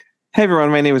Hey everyone,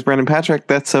 my name is Brandon Patrick.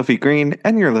 That's Sophie Green,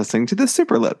 and you're listening to the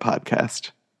Superlit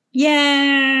podcast.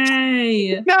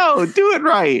 Yay! No, do it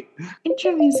right.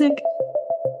 Intro music.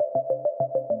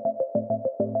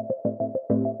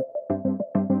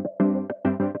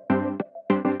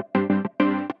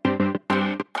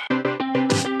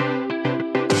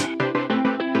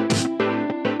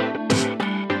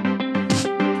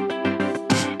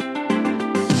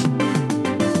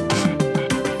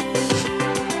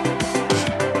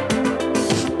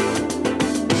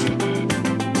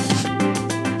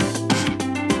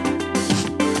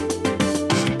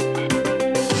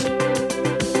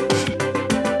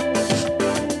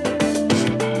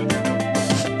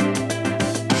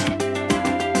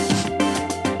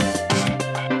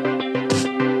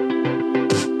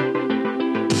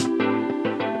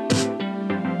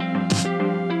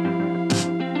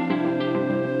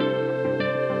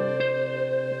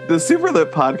 The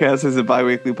Superlit podcast is a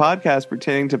bi-weekly podcast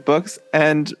pertaining to books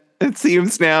and, it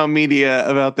seems now, media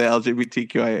about the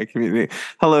LGBTQIA community.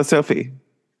 Hello, Sophie.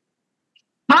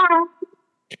 Hi.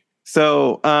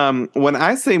 So, when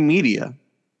I say media,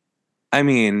 I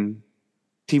mean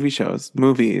TV shows,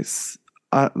 movies,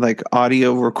 like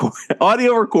audio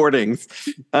recordings,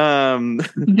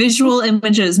 Visual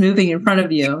images moving in front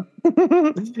of you.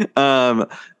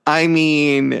 I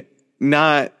mean,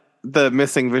 not the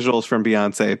missing visuals from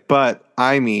Beyonce, but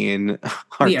I mean,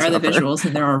 We are the visuals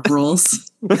and there are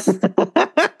rules.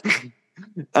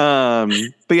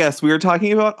 But yes, we were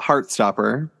talking about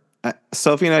Heartstopper.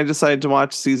 Sophie and I decided to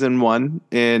watch season 1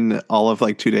 in all of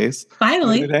like 2 days.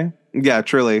 Finally. Yeah,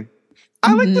 truly.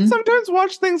 I like to sometimes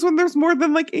watch things when there's more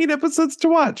than like 8 episodes to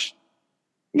watch.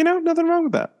 You know, nothing wrong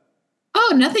with that.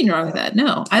 Oh, nothing wrong with that.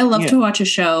 No, I love to watch a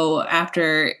show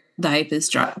after the hype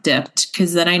is dipped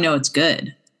because then I know it's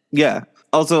good. Yeah.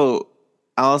 Also,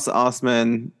 Alice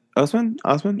Oseman. Osman?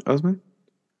 I think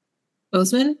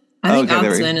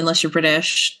Osman, unless you're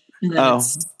British. And then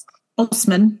it's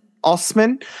Osman. Alice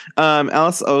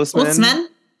Oseman.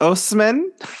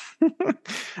 Osman.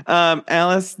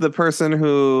 Alice, the person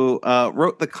who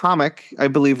wrote the comic, I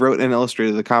believe wrote and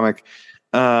illustrated the comic,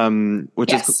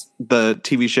 which is the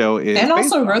TV show is. And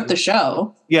also wrote the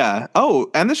show. Yeah.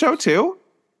 Oh, and the show too?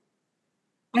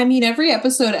 I mean, every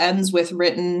episode ends with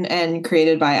written and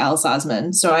created by Alice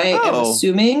Oseman. So I am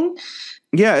assuming.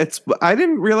 Yeah, I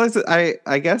didn't realize it.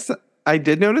 I guess I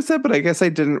did notice it, but I guess I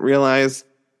didn't realize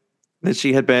that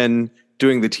she had been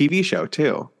doing the TV show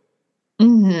too.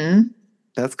 Mm-hmm.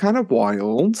 That's kind of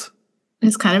wild.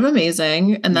 It's kind of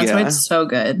amazing. And that's why it's so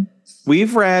good.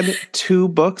 We've read 2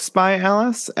 books by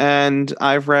Alice, and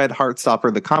I've read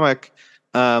Heartstopper, the comic,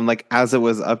 like as it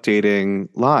was updating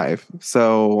live.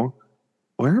 So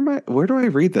where do I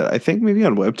read that? I think maybe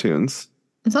on Webtoons.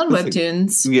 It's on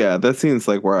Webtoons. Yeah, that seems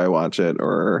like where I watch it.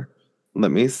 Or let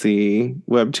me see,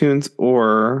 Webtoons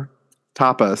or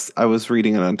Tapas. I was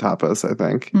reading it on Tapas, I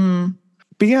think.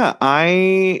 But yeah,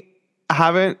 I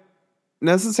haven't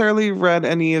necessarily read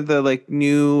any of the like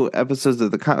new episodes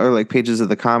of or like pages of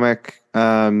the comic.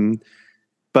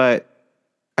 But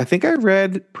I think I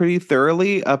read pretty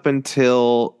thoroughly up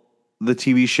until the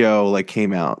TV show like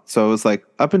came out. So it was like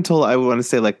up until I want to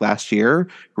say like last year,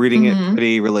 reading it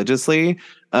pretty religiously.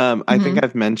 I think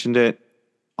I've mentioned it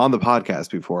on the podcast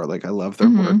before. Like I love their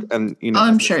work, and you know,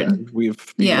 I'm sure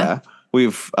we've read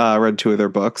 2 of their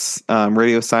books,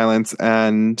 Radio Silence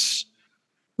and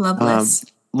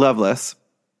Loveless.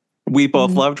 We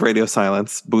both loved Radio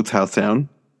Silence, Boots House Down.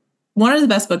 One of the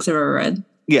best books I've ever read.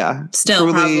 Yeah. Still,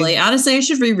 truly, probably. Honestly, I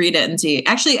should reread it and see.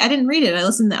 Actually, I didn't read it. I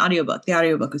listened to the audiobook. The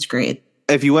audiobook was great.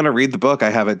 If you want to read the book, I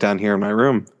have it down here in my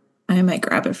room. I might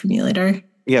grab it from you later.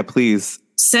 Yeah, please.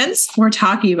 Since we're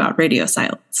talking about Radio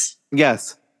Silence.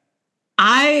 Yes.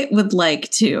 I would like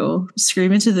to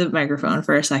scream into the microphone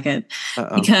for a second.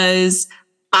 Because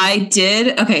I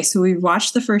did. Okay, so we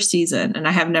watched the first season and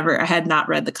I had not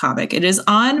read the comic. It is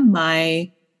on my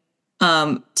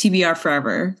TBR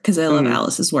forever because I love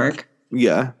Alice's work.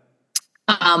 Yeah.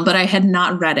 But I had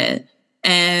not read it.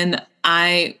 And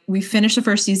we finished the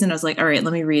first season. I was like, all right,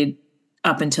 let me read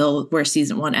up until where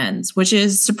season 1 ends, which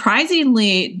is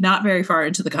surprisingly not very far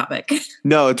into the comic.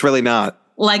 No, it's really not.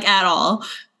 Like at all.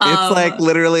 It's like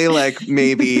literally like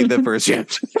maybe the first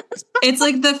chapter. It's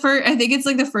like I think it's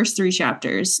like the first 3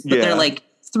 chapters, but they're like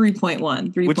 3.1,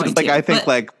 3.2. Which is like, I think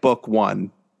like book 1.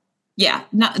 Yeah,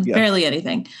 barely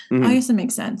anything. I guess it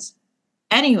makes sense.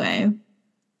 Anyway,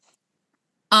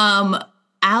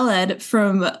 Aled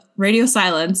from Radio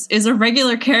Silence is a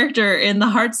regular character in the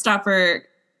Heartstopper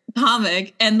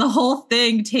comic, and the whole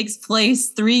thing takes place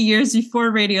 3 years before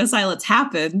Radio Silence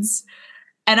happens.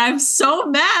 And I'm so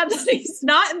mad that he's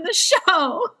not in the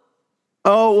show.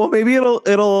 Oh, well, maybe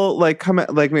it'll like come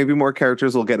at, like maybe more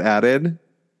characters will get added,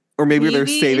 or maybe they're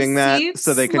saving that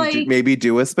so they can maybe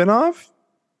do a spinoff.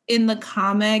 In the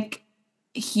comic,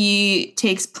 he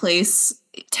takes place.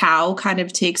 Tao kind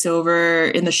of takes over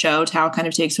in the show. Tao kind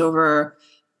of takes over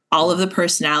all of the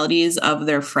personalities of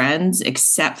their friends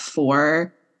except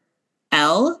for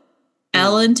Elle.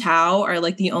 Elle and Tao are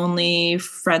like the only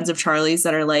friends of Charlie's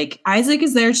that are like, Isaac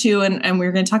is there too. And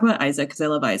we're going to talk about Isaac because I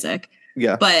love Isaac.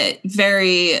 Yeah. But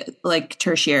very like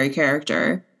tertiary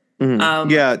character.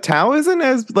 Yeah. Tao isn't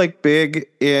as like big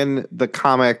in the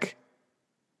comic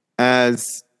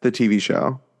as the TV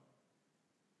show.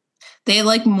 They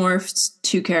like morphed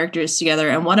two characters together,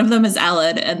 and one of them is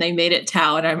Ellen, and they made it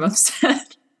Tao, and I'm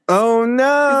upset. Oh no!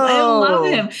 I love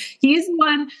him. He's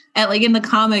one at like in the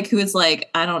comic who is like,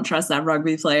 I don't trust that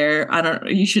rugby player.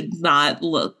 You should not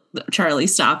look, Charlie,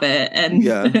 stop it.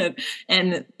 And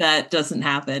and that doesn't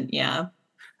happen. Yeah.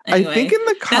 Anyway, I think in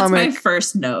the comic, that's my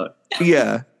first note.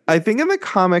 Yeah, I think in the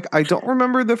comic, I don't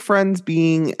remember the friends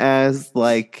being as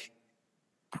like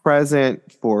present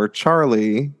for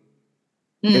Charlie.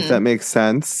 If that makes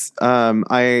sense.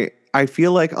 I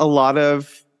feel like a lot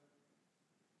of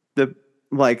the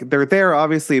like they're there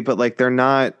obviously, but like they're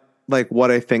not like what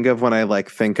I think of when I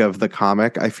like think of the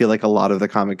comic. I feel like a lot of the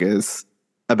comic is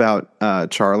about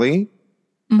Charlie.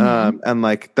 And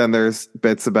like then there's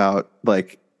bits about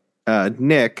like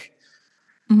Nick.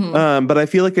 But I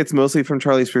feel like it's mostly from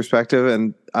Charlie's perspective,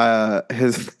 and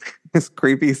his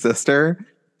creepy sister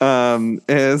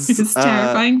is his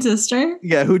terrifying sister.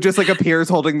 Yeah, who just like appears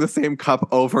holding the same cup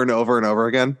over and over and over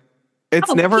again.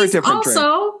 It's never a different drink.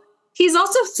 He's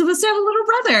also supposed to have a little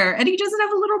brother, and he doesn't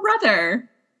have a little brother.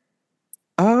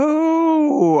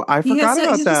 Oh, I forgot about that.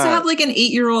 He's supposed to have like an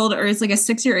 8-year-old, or it's like a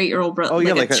 6 or 8-year-old brother. Oh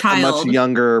yeah, like a much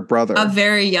younger brother, a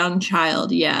very young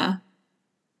child. Yeah.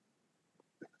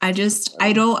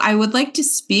 I would like to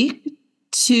speak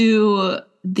to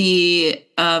the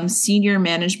senior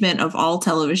management of all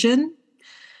television.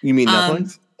 You mean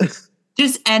Netflix?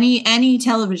 Just any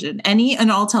television, any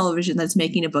and all television that's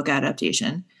making a book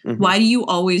adaptation. Why do you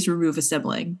always remove a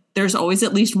sibling? There's always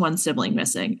at least one sibling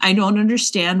missing. I don't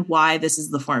understand why this is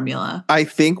the formula. I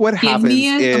think what happens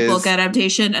is a book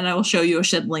adaptation, and I will show you a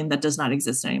sibling that does not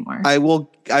exist anymore. I will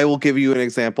give you an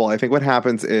example. I think what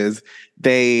happens is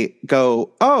they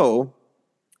go,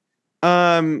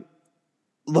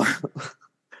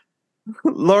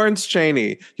 Lawrence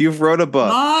Chaney, you've wrote a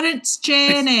book. Lawrence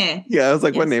Chaney. Yeah, I was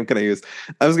like, what name can I use?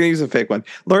 I was going to use a fake one.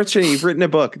 Lawrence Chaney, you've written a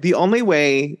book. The only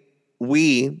way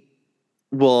we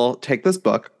will take this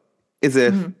book is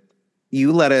if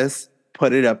you let us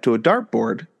put it up to a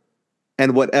dartboard,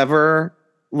 and whatever,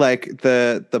 like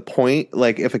the point,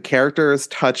 like if a character is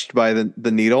touched by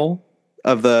the needle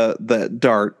of the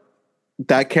dart,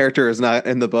 that character is not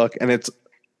in the book, and it's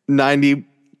 98%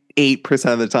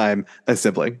 of the time a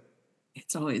sibling.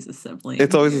 It's always a sibling.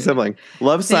 It's always a sibling.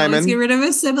 Love Simon. Always get rid of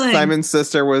a sibling. Simon's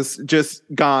sister was just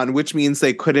gone, which means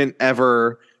they couldn't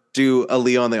ever do a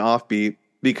Leah on the Offbeat,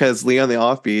 because Leah on the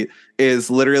Offbeat is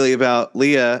literally about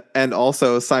Leah and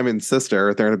also Simon's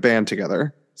sister. They're in a band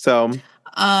together. So,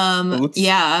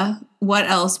 yeah. What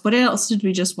else? What else did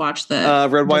we just watch?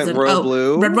 Red, White, and Royal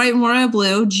Blue. Red, White, and Royal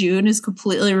Blue. June is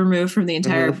completely removed from the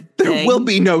entire thing. There will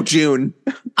be no June.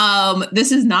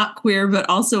 This is not queer, but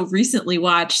also recently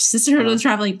watched Sisterhood of the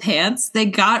Traveling Pants. They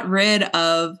got rid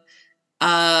of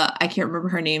I can't remember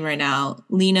her name right now.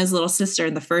 Lena's little sister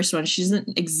in the first one. She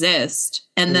doesn't exist.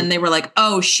 And then they were like,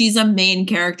 oh, she's a main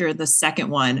character in the second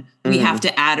one. We have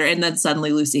to add her. And then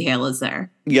suddenly Lucy Hale is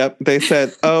there. Yep. They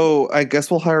said, oh, I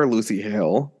guess we'll hire Lucy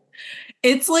Hale.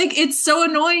 It's like, it's so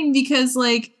annoying because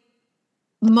like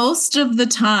most of the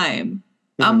time,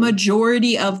 a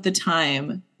majority of the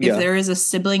time, if there is a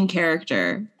sibling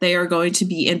character, they are going to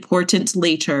be important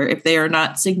later if they are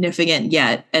not significant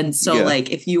yet. And so like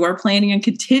if you are planning on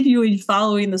continuing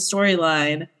following the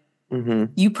storyline,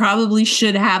 you probably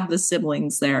should have the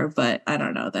siblings there. But I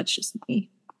don't know. That's just me.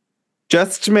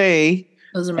 Just me.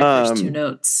 Those are my first two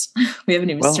notes. We haven't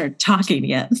even started talking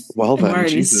yet. Well, then, I'm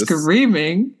already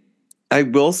screaming. I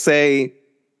will say,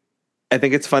 I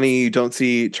think it's funny you don't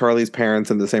see Charlie's parents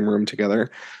in the same room together.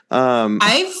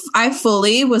 I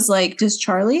fully was like, does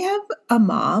Charlie have a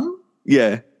mom?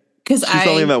 Yeah. Because I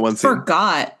only in that one scene.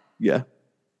 Forgot. Yeah.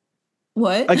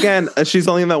 What? Again, she's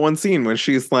only in that one scene where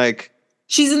she's like...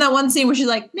 She's in that one scene where she's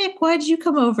like, Nick, why did you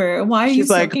come over? Why are you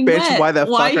soaking wet? She's like, bitch, why the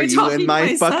fuck are you in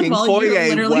my fucking foyer you're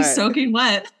literally soaking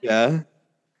wet. Yeah.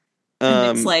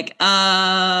 And it's like,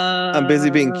 I'm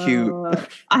busy being cute.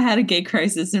 I had a gay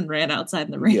crisis and ran outside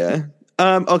in the rain. Yeah.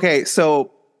 Okay,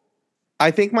 so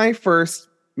I think my first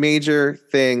major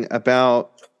thing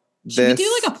about Should we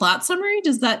do like a plot summary?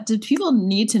 Do people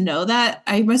need to know that?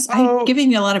 I'm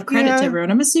giving a lot of credit to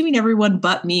everyone. I'm assuming everyone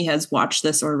but me has watched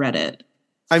this or read it.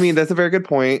 I mean, that's a very good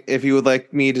point. If you would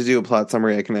like me to do a plot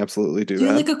summary, I can absolutely do that.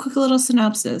 Do like a quick little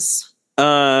synopsis.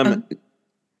 Yeah.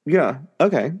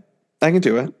 Okay. I can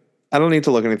do it. I don't need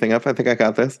to look anything up. I think I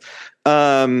got this.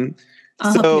 I'll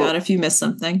help you out if you miss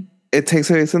something. It takes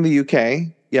place in the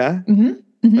UK. Yeah. Mm-hmm.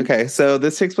 Mm-hmm. Okay. So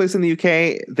this takes place in the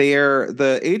UK. They're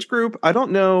the age group. I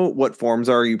don't know what forms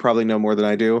are. You probably know more than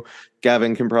I do.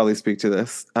 Gavin can probably speak to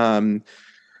this. I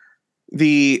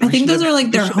think those are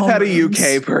like their home rooms. Had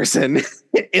a UK person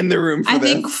in the room for this. I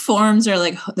think forms are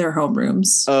like their home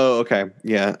rooms. Oh, okay.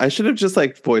 Yeah. I should have just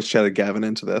like voice chatted Gavin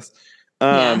into this.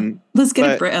 Let's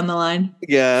get a Brit on the line.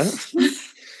 Yeah.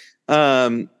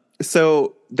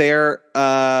 So they're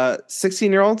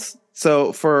 16-year-olds.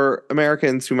 So for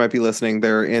Americans who might be listening,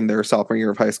 they're in their sophomore year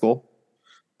of high school.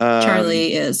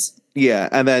 Charlie is. Yeah.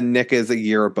 And then Nick is a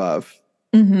year above.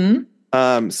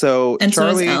 Mm-hmm. So and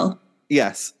Charlie. So is Elle.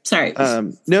 Yes. Sorry.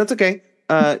 No, it's okay.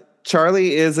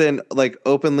 Charlie is an like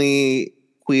openly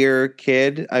queer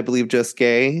kid. I believe just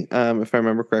gay, if I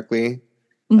remember correctly.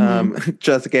 Mm-hmm.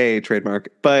 Just gay trademark.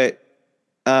 But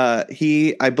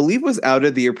he, I believe, was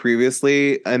outed the year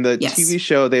previously. And the TV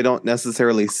show, they don't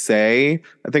necessarily say.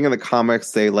 I think in the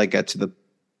comics, they like get to the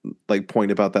like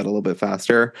point about that a little bit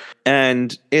faster.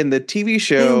 And in the TV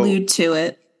show, they allude to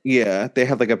it. Yeah, they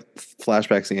have like a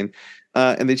flashback scene.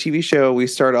 In the TV show, we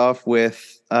start off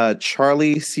with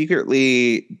Charlie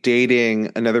secretly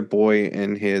dating another boy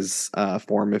in his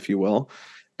form, if you will.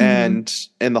 Mm-hmm. And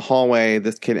in the hallway,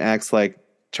 this kid acts like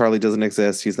Charlie doesn't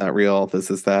exist. He's not real. This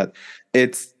is that.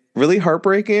 It's really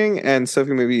heartbreaking. And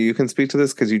Sophie, maybe you can speak to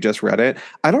this because you just read it.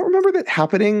 I don't remember that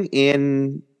happening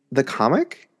in the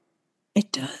comic.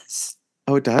 It does.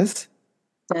 Oh, it does?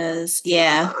 Does,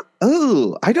 yeah.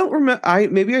 Oh, I don't remember.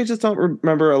 Maybe I just don't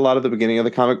remember a lot of the beginning of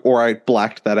the comic, or I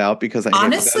blacked that out because I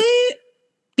honestly,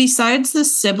 besides the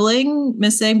sibling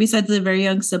missing, besides the very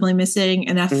young sibling missing,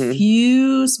 and a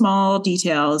few small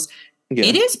details,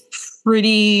 it is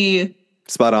pretty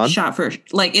spot on. Shot for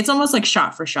like it's almost like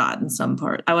shot for shot in some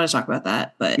part. I want to talk about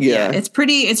that, but yeah it's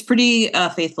pretty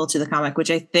faithful to the comic, which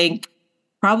I think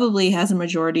probably has a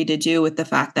majority to do with the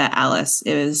fact that Alice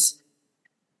is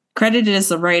credited as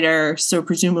the writer, so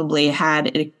presumably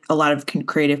had a lot of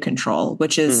creative control,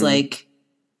 which is like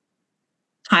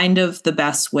kind of the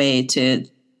best way to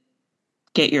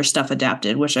get your stuff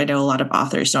adapted, which I know a lot of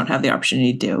authors don't have the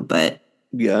opportunity to do. But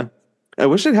yeah, I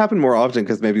wish it happened more often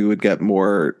because maybe we would get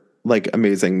more like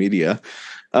amazing media.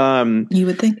 You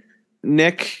would think.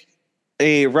 Nick,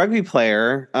 a rugby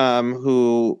player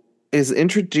who is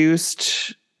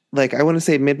introduced, like I want to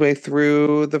say midway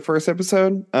through the first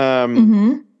episode.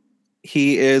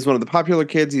 He is one of the popular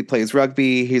kids. He plays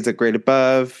rugby. He's a grade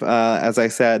above. As I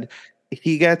said,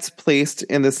 he gets placed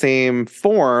in the same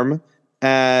form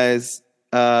as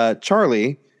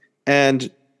Charlie, and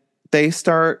they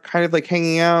start kind of like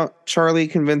hanging out.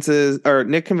 Nick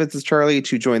convinces Charlie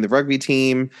to join the rugby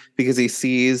team because he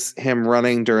sees him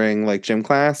running during like gym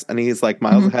class, and he's like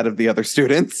miles ahead of the other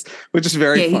students, which is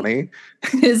very funny.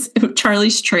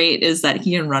 Charlie's trait is that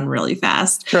he can run really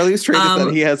fast. Charlie's trait is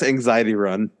that he has anxiety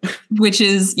run, which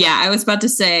is I was about to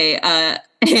say,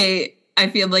 I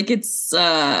feel like it's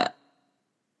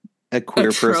a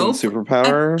queer person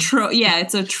superpower.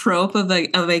 It's a trope of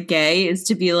a gay is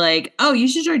to be like, oh, you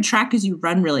should join track because you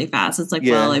run really fast. It's like,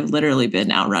 well, I've literally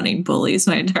been outrunning bullies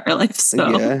my entire life,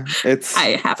 so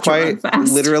I have to run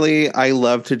fast. Literally, I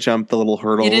love to jump the little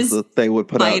hurdles that they would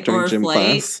put out during gym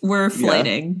class. We're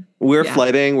flighting. We're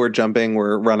flighting. We're jumping.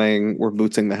 We're running. We're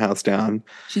bootsing the house down.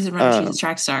 She's a runner. She's a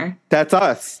track star. That's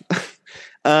us.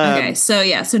 Okay,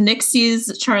 so Nick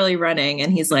sees Charlie running,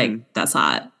 and he's like, "That's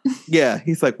hot." Yeah,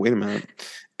 he's like, "Wait a minute,"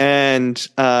 and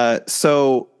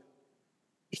so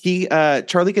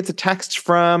Charlie gets a text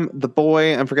from the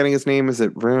boy. I'm forgetting his name. Is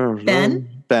it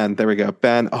Ben? Ben. There we go.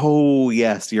 Ben. Oh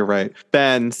yes, you're right.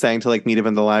 Ben saying to like meet him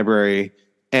in the library,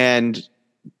 and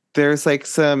there's like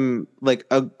some like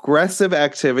aggressive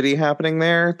activity happening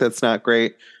there that's not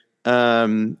great.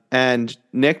 And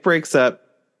Nick breaks up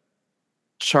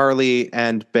Charlie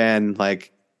and Ben.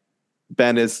 Like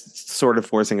Ben is sort of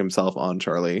forcing himself on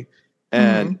Charlie,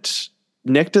 and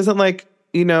Nick doesn't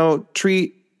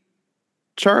treat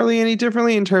Charlie any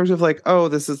differently in terms of like, oh,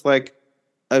 this is like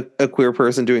a queer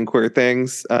person doing queer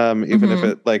things. Even if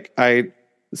it like, I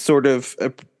sort of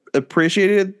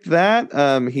appreciated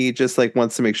that. He just like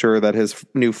wants to make sure that his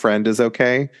new friend is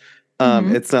okay.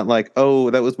 It's not like, oh,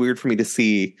 that was weird for me to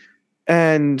see.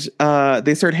 And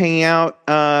they start hanging out.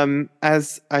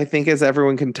 As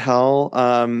everyone can tell,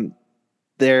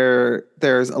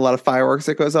 there's a lot of fireworks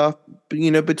that goes off,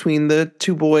 between the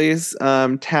two boys.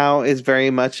 Tao is very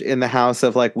much in the house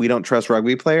of like, we don't trust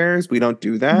rugby players. We don't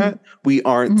do that. Mm-hmm. We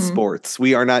aren't sports.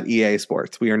 We are not EA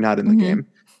Sports. We are not in the game.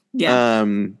 Yeah.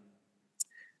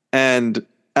 And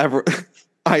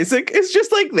Isaac is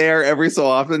just like there every so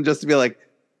often just to be like,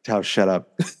 Tao, shut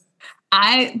up.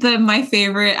 My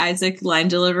favorite Isaac line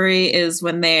delivery is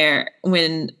when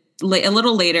a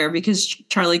little later, because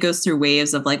Charlie goes through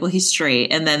waves of like, well, he's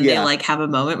straight. And then they like have a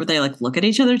moment where they like look at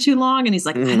each other too long. And he's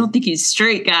like, I don't think he's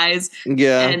straight, guys.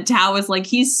 Yeah. And Tao is like,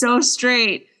 he's so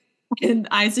straight. And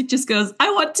Isaac just goes,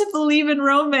 I want to believe in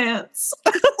romance.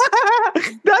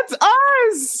 That's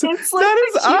us. It's like that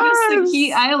is us.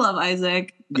 I love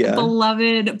Isaac. Yeah.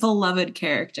 Beloved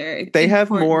character. They have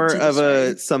more of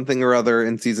a something or other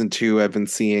in season 2. I've been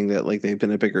seeing that like they've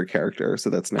been a bigger character.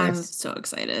 So that's nice. I'm so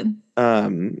excited.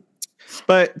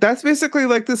 But that's basically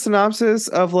like the synopsis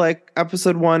of like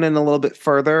episode 1 and a little bit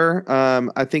further.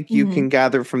 I think you can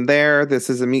gather from there. This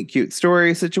is a meet cute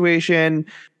story situation.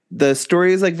 The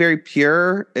story is like very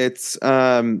pure. It's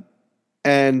and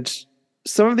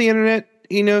some of the internet,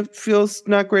 feels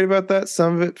not great about that.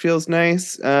 Some of it feels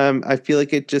nice. I feel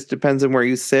like it just depends on where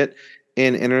you sit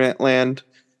in internet land.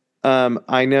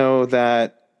 I know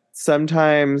that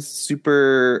sometimes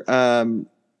super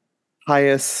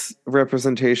pious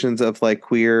representations of like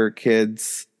queer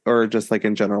kids or just like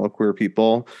in general queer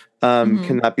people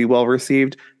cannot be well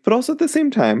received. But also at the same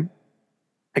time,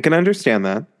 I can understand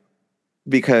that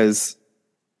because,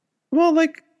 well,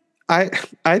 like I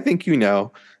think a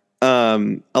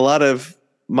lot of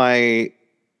my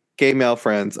gay male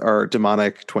friends are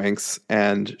demonic twinks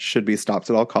and should be stopped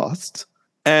at all costs.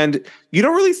 And you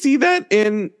don't really see that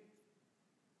in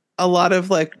a lot of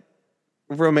like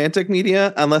romantic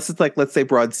media, unless it's like, let's say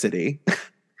Broad City.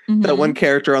 That one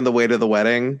character on the way to the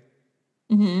wedding,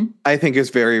 I think is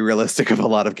very realistic of a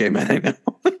lot of gay men I know.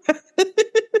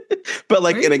 But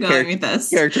like in a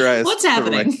characterized. What's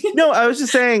happening? No, I was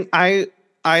just saying, I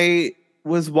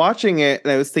was watching it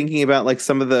and I was thinking about like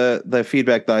some of the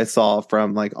feedback that I saw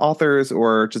from like authors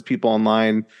or just people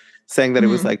online saying that it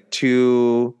was like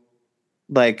too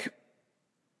like,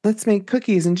 let's make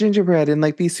cookies and gingerbread and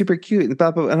like be super cute and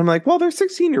blah, blah, blah. And I'm like, well, they're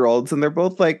 16-year-olds and they're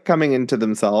both like coming into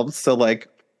themselves. So like,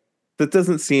 that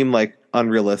doesn't seem like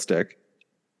unrealistic.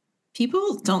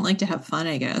 People don't like to have fun,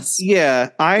 I guess. Yeah.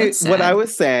 What I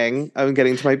was saying, I'm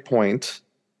getting to my point,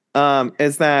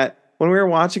 is that when we were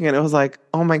watching it, it was like,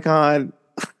 oh my God,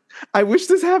 I wish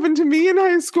this happened to me in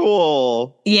high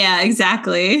school. Yeah,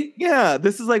 exactly. Yeah,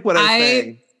 this is like what I was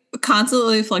saying.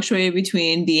 Constantly fluctuated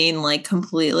between being like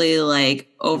completely like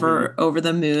over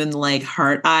the moon, like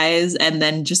heart eyes, and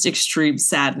then just extreme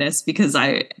sadness because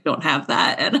I don't have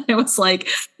that. And I was like,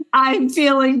 I'm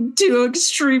feeling two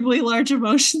extremely large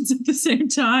emotions at the same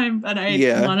time, and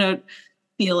I want to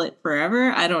feel it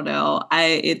forever. I don't know.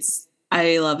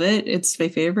 I love it. It's my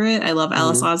favorite. I love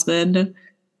Alice Oseman.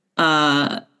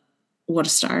 What a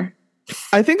star.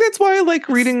 I think that's why I liked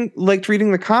reading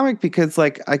the comic, because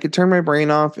like I could turn my brain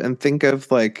off and think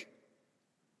of like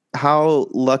how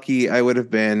lucky I would have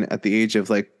been at the age of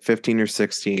like 15 or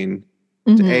 16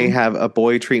 to have a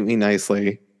boy treat me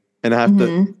nicely and have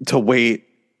to wait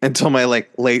until my like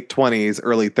late 20s,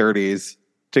 early 30s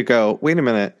to go, wait a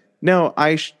minute. No,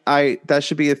 that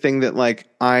should be a thing that like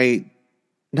I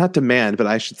not demand, but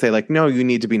I should say like, no, you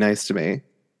need to be nice to me.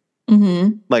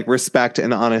 Like respect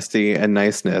and honesty and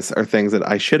niceness are things that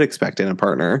I should expect in a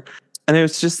partner. And it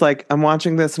was just like, I'm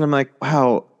watching this and I'm like,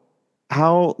 wow,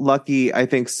 how lucky I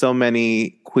think so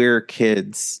many queer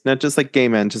kids, not just like gay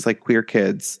men, just like queer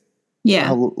kids. Yeah.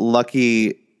 How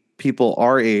lucky people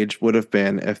our age would have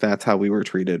been if that's how we were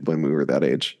treated when we were that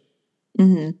age.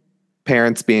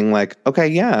 Parents being like, okay,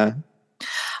 yeah.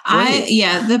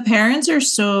 The parents are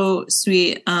so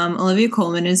sweet. Olivia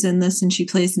Colman is in this and she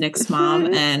plays Nick's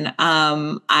mom. And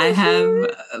I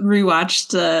have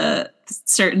rewatched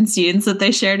certain scenes that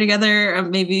they share together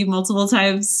maybe multiple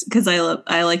times because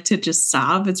I like to just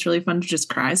sob. It's really fun to just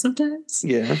cry sometimes.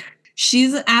 Yeah.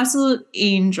 She's an absolute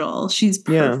angel. She's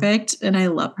perfect and I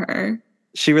love her.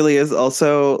 She really is.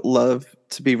 Also love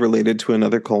to be related to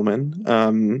another Coleman.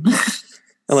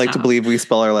 I like to believe we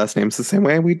spell our last names the same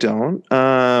way. We don't.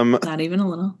 Not even a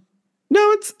little.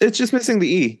 No, it's just missing the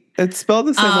E. It's spelled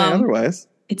the same way otherwise.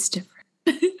 It's different.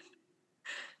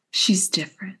 She's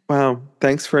different. Wow.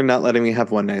 Thanks for not letting me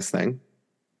have one nice thing.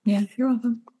 Yeah, you're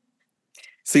welcome.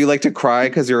 So you like to cry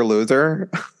because you're a loser?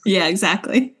 Yeah,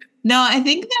 exactly. No, I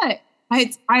think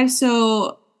that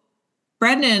so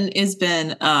Brendan has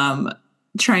been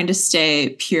trying to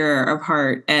stay pure of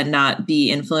heart and not be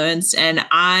influenced. And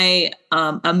I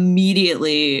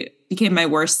immediately became my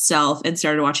worst self and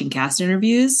started watching cast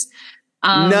interviews.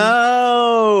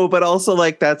 No, but also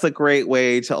like that's a great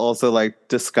way to also like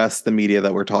discuss the media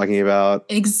that we're talking about.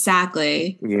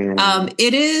 Exactly. Yeah.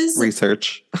 It is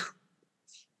research.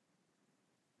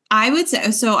 I would say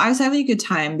so. I was having a good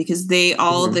time because they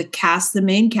all the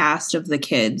main cast of the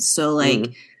kids. So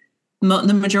like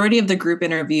the majority of the group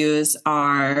interviews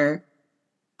are,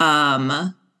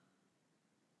 okay,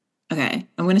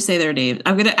 I'm going to say their names.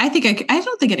 I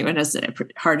don't think anyone has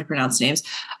hard to pronounce names.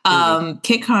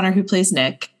 Kit Connor, who plays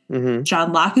Nick,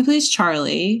 John Locke, who plays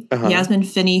Charlie, Yasmin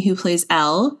Finney, who plays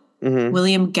Elle,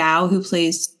 William Gao, who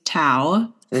plays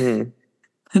Tao.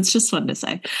 It's just fun to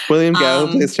say. William Gao,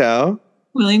 who plays Tao.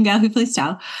 William Gao, who plays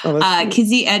Tao.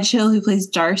 Kizzy Edgehill, who plays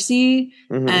Darcy,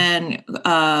 and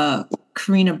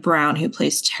Karina Brown, who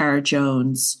plays Tara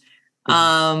Jones.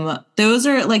 Those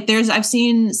are like I've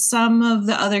seen some of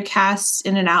the other casts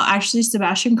in and out. Actually,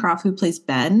 Sebastian Croft, who plays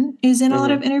Ben, is in a lot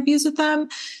of interviews with them.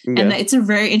 And it's a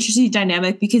very interesting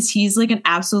dynamic because he's like an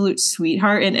absolute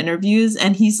sweetheart in interviews,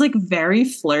 and he's like very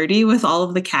flirty with all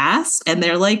of the cast, and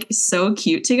they're like so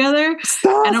cute together.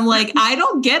 Stop. And I'm like, I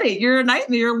don't get it. You're a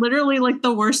nightmare. You're literally like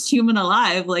the worst human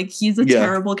alive. Like he's a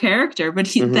terrible character, but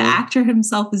the actor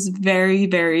himself is very,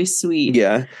 very sweet.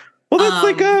 Yeah. Well, that's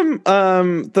like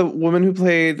the woman who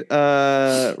played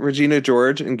Regina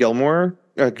George in Gilmore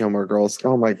Girls.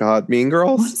 Oh my God, Mean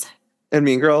Girls and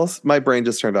Mean Girls. My brain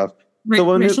just turned off.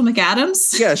 Rachel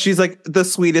McAdams. Yeah, she's like the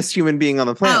sweetest human being on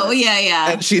the planet. Oh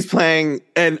yeah. And she's playing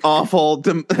an awful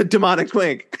demonic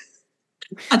twink.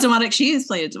 She is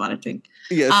playing a demonic twink.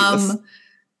 Yeah.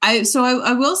 I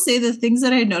will say the things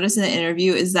that I noticed in the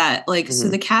interview is that so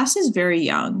the cast is very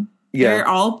young. Yeah,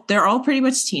 they're all pretty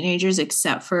much teenagers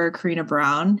except for Karina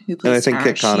Brown, who plays Tara.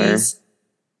 Kit Connor.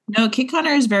 No, Kit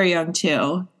Connor is very young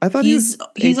too. I thought he's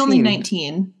only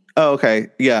 19. Oh, okay.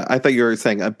 Yeah, I thought you were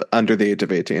saying under the age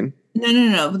of 18.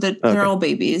 No. But they're all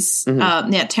babies. Tara,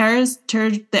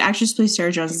 the actress plays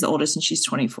Tara Jones is the oldest, and she's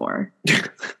 24.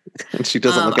 And she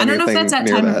doesn't look anything. I don't know if that's at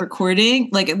time of recording,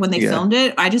 like when they filmed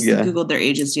it. I just Googled their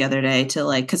ages the other day to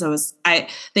because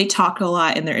they talk a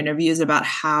lot in their interviews about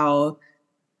how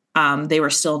they were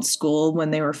still in school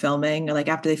when they were filming, like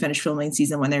after they finished filming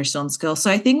season when they were still in school. So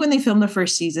I think when they filmed the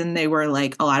first season, they were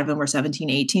like, a lot of them were 17,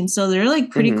 18. So they're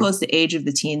like pretty close to the age of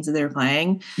the teens that they're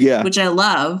playing. Yeah. Which I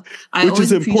love. I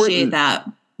always appreciate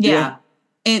that. Yeah.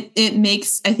 It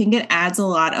makes, I think it adds a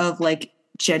lot of like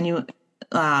genuine,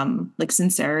 like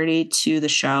sincerity to the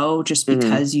show just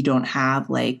because you don't have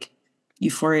like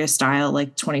Euphoria style,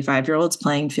 like 25-year-olds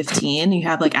playing 15. You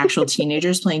have like actual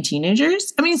teenagers playing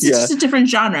teenagers. I mean, it's just a different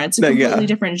genre. It's a completely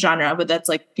different genre, but that's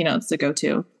like, it's the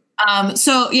go-to.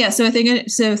 So I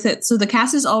think so the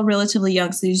cast is all relatively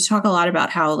young. So you talk a lot about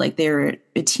how like they're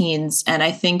teens. And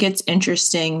I think it's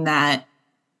interesting that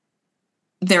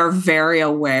they're very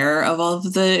aware of all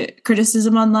of the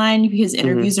criticism online because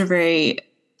interviews are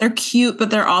they're cute,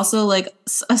 but they're also like,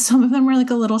 some of them are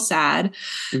like a little sad.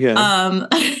 Yeah.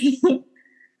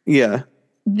 Yeah.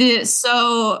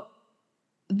 The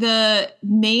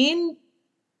main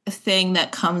thing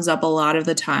that comes up a lot of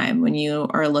the time when you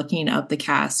are looking up the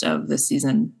cast of the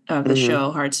season of the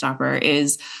show Heartstopper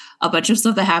is a bunch of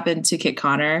stuff that happened to Kit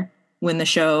Connor when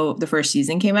the first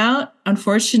season came out.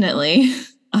 Unfortunately,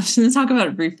 I'm just going to talk about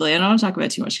it briefly. I don't want to talk about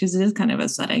it too much because it is kind of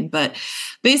upsetting, but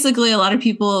basically a lot of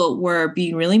people were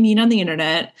being really mean on the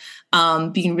internet,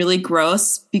 being really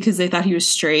gross because they thought he was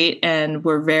straight and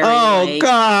were very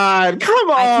God, come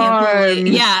on. I can't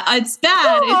believe, it's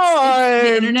bad.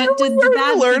 The internet did the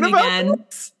bad thing again.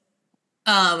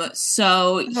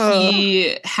 So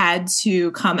he had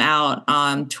to come out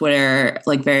on Twitter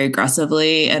like very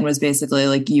aggressively and was basically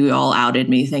like, you all outed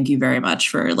me. Thank you very much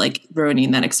for like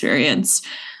ruining that experience.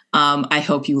 I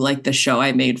hope you like the show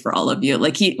I made for all of you.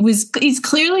 Like he's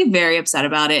clearly very upset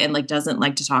about it and like doesn't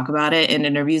like to talk about it in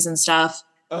interviews and stuff.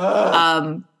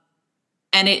 And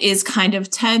it is kind of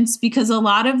tense because a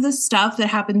lot of the stuff that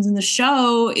happens in the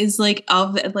show is like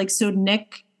so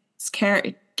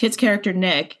Kit's character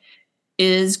Nick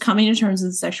is coming to terms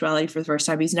with sexuality for the first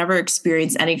time. He's never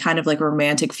experienced any kind of like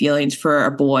romantic feelings for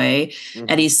a boy.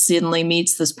 And he suddenly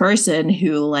meets this person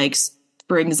who like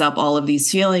brings up all of these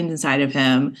feelings inside of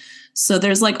him. So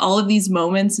there's like all of these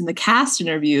moments in the cast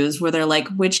interviews where they're like,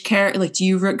 which character, like, do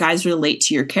you guys relate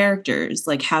to your characters?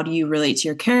 Like, how do you relate to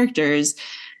your characters?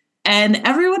 And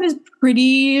everyone is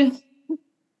pretty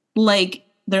like,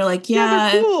 they're like,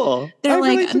 they're cool. They're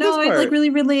like, no, I like really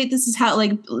relate. This is how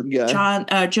like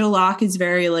Joe Locke is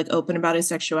very like open about his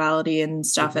sexuality and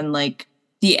stuff. And like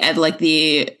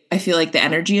I feel like the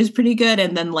energy is pretty good.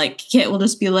 And then like Kit will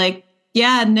just be like,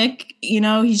 yeah, Nick,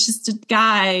 he's just a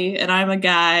guy and I'm a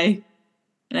guy.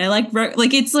 And I like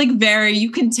it's like very,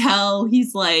 you can tell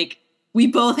he's like, we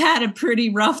both had a pretty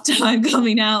rough time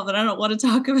coming out, but I don't want to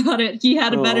talk about it. He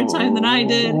had a better time than I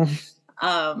did.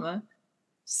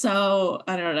 So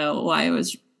I don't know why it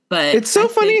was, but it's so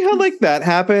funny how like that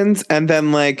happens. And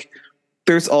then like,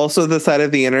 there's also the side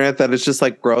of the internet that is just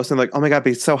like gross and like, oh my God, but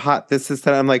he's so hot. This is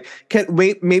that. I'm like,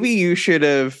 maybe you should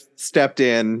have stepped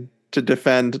in to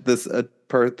defend this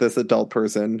adult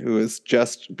person who is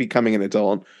just becoming an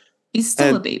adult. He's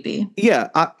still a baby. Yeah,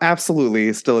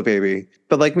 absolutely, still a baby.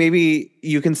 But like, maybe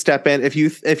you can step in if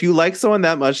you like someone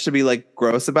that much to be like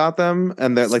gross about them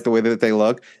and that like the way that they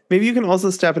look. Maybe you can also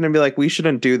step in and be like, we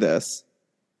shouldn't do this.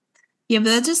 Yeah, but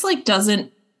that just like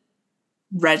doesn't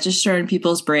register in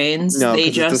people's brains. No, they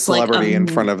just it's a celebrity in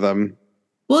front of them.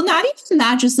 Well, not even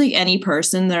that. Just like any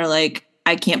person, they're like,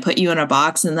 I can't put you in a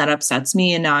box, and that upsets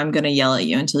me. And now I'm going to yell at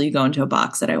you until you go into a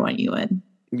box that I want you in.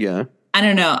 Yeah. I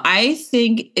don't know. I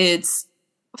think it's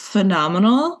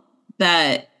phenomenal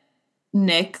that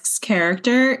Nick's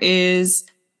character is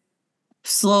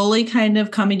slowly kind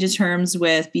of coming to terms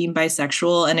with being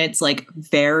bisexual. And it's like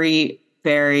very,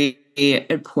 very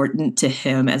important to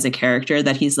him as a character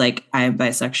that he's like, I am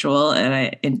bisexual and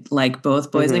I like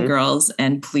both boys and girls.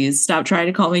 And please stop trying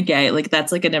to call me gay. Like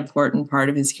that's like an important part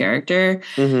of his character.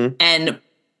 And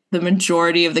the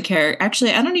majority of the character,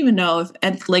 actually, I don't even know if,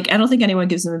 I don't think anyone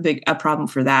gives him a problem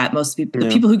for that. Most people, the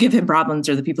people who give him problems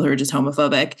are the people who are just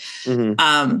homophobic.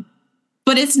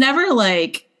 But it's never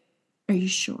like, are you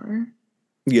sure?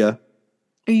 Yeah.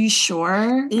 Are you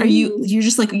sure? Are you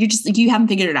haven't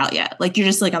figured it out yet. Like you're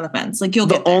just like on the fence. Like you'll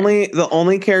get there. The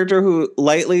only character who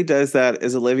lightly does that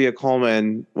is Olivia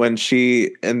Colman when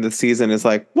she in the season is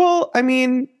like, well, I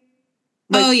mean,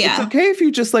 like, it's okay if you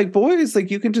just like boys,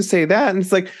 like you can just say that. And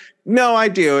it's like, no, I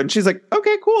do. And she's like,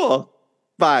 okay, cool.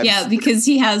 Vibes. Yeah, because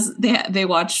they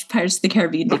watch Pirates of the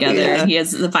Caribbean together and he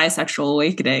has the bisexual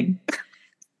awakening.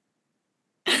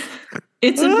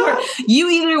 It's important.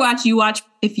 You watch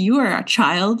if you are a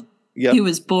child who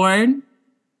was born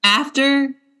after,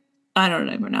 I don't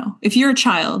even know. If you're a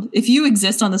child, if you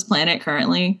exist on this planet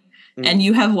currently and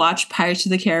you have watched Pirates of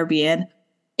the Caribbean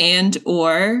and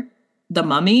or The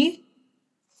Mummy,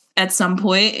 at some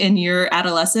point in your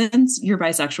adolescence, you're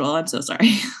bisexual. I'm so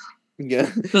sorry. Yeah.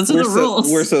 Those are the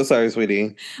rules. We're so sorry,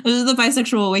 sweetie. Those are the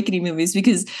bisexual awakening movies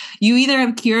because you either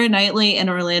have Keira Knightley and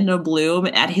Orlando Bloom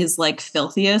at his like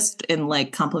filthiest and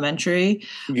like complimentary,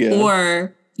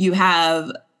 or you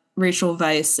have Rachel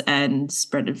Weisz and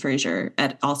Brendan Fraser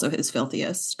at also his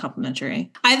filthiest complimentary.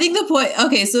 I think the point.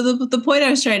 Okay, so the point I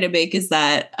was trying to make is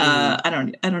that I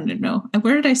don't even know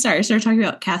where did I start. I started talking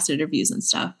about cast interviews and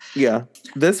stuff. Yeah,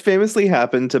 this famously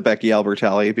happened to Becky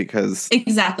Albertalli because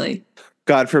exactly.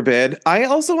 God forbid. I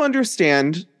also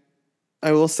understand.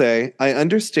 I will say I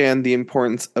understand the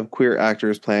importance of queer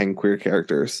actors playing queer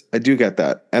characters. I do get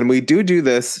that, and we do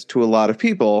this to a lot of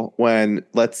people when,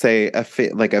 let's say, a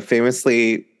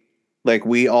famously. Like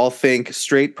we all think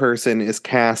straight person is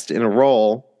cast in a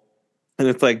role, and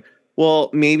it's like, well,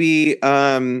 maybe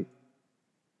the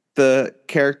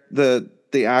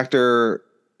actor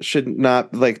should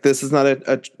not like this is not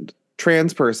a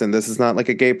trans person. This is not like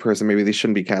a gay person. Maybe they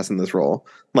shouldn't be cast in this role.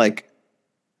 Like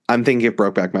I'm thinking of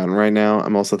Brokeback Mountain right now.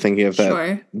 I'm also thinking of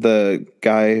the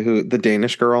guy the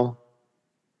Danish girl.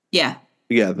 Yeah,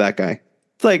 that guy.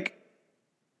 It's like.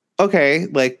 Okay,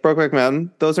 like Brokeback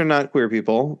Mountain, those are not queer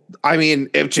people. I mean,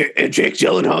 if Jake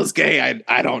Gyllenhaal's gay,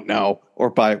 I don't know, or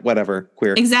by whatever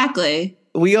queer. Exactly.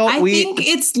 I think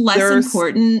it's less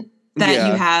important that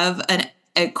you have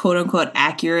a quote unquote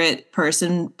accurate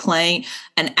person playing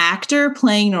an actor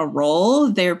playing a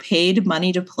role they're paid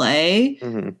money to play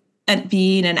and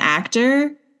being an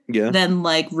actor than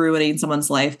like ruining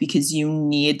someone's life because you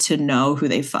need to know who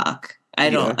they fuck.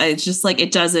 It's just like,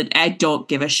 it doesn't, I don't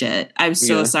give a shit. I'm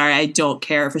so sorry. I don't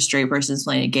care if a straight person is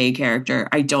playing a gay character.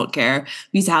 I don't care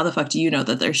because how the fuck do you know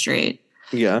that they're straight?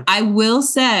 Yeah. I will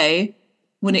say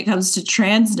when it comes to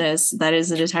transness, that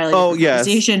is an entirely different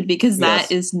conversation because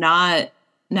that is not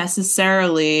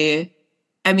necessarily,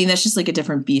 I mean, that's just like a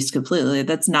different beast completely.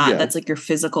 That's not, that's like your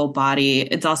physical body.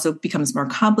 It also becomes more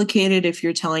complicated if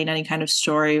you're telling any kind of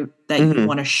story that you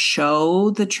want to show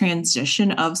the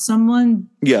transition of someone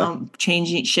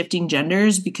shifting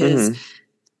genders, because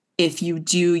if you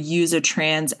do use a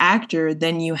trans actor,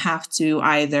 then you have to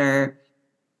either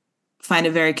find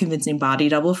a very convincing body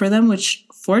double for them, which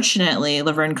fortunately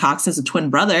Laverne Cox has a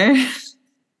twin brother.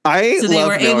 I So they love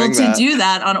were able to that. do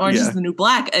that on Orange is the New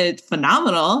Black. It's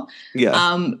phenomenal.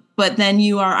 Yeah. But then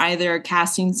you are either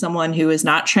casting someone who is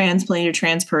not trans playing a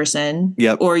trans person,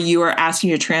 or you are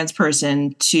asking a trans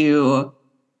person to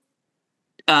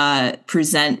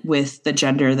present with the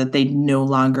gender that they no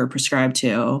longer prescribe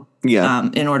to.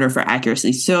 In order for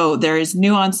accuracy. So there is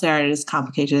nuance there. It is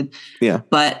complicated. Yeah.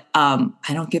 But I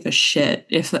don't give a shit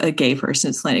if a gay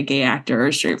person is playing a gay actor or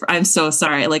a straight. I'm so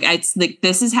sorry. Like,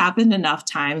 this has happened enough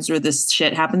times where this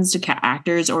shit happens to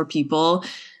actors or people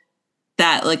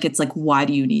that, like, it's like, why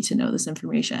do you need to know this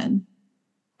information?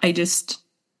 I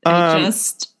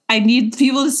need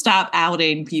people to stop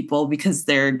outing people because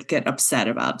they're get upset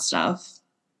about stuff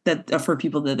that for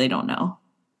people that they don't know.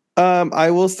 I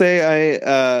will say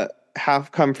I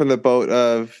have come from the boat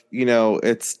of,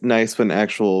 it's nice when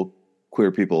actual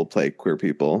queer people play queer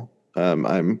people.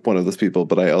 I'm one of those people,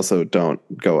 but I also don't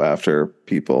go after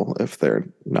people if they're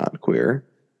not queer.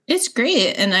 It's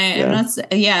great. And I'm not,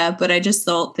 but I just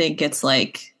don't think it's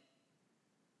like,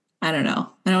 I don't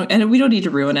know. And we don't need to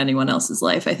ruin anyone else's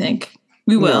life. I think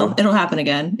we will. No. It'll happen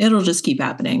again. It'll just keep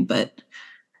happening. But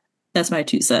that's my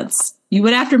 2 cents. You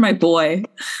went after my boy.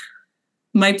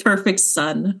 My perfect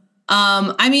son.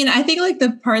 I mean, I think like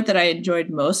the part that I enjoyed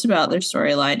most about their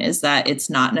storyline is that it's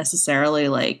not necessarily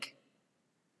like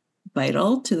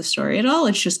vital to the story at all.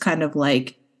 It's just kind of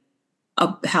like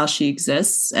how she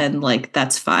exists, and like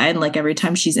that's fine. Like every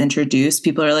time she's introduced,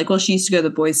 people are like, well, she used to go to the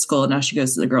boys' school, and now she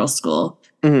goes to the girls' school,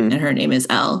 and her name is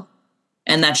Elle.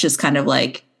 And that's just kind of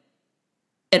like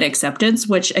an acceptance,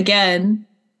 which again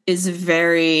is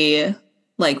very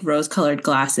like rose-colored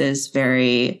glasses,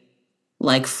 very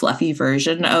like fluffy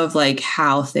version of like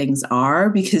how things are,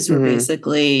 because we're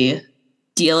basically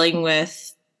dealing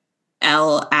with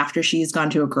Elle after she's gone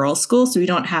to a girls' school. So we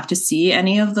don't have to see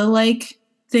any of the like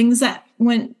things that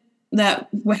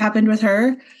what happened with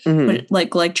her. But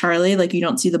like Charlie, like you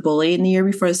don't see the bully in the year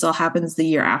before. This all happens the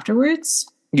year afterwards.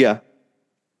 Yeah.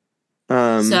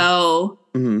 So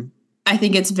I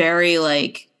think it's very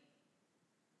like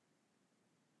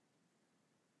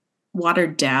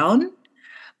watered down.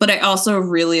 But I also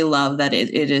really love that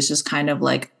it is just kind of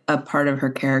like a part of her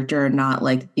character, not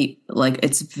like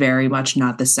it's very much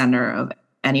not the center of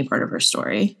any part of her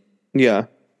story. Yeah.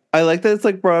 I like that it's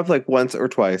like brought up like once or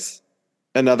twice.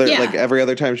 Like every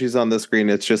other time she's on the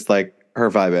screen, it's just like her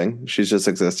vibing. She's just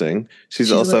existing.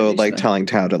 She's also like telling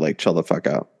Tao to like chill the fuck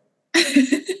out.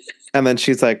 And then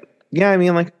she's like, yeah, I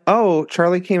mean like, oh,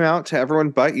 Charlie came out to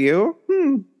everyone but you?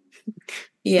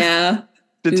 Yeah.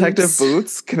 Detective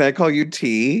Boots, can I call you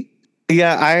T?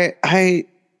 Yeah, I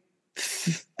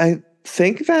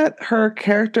think that her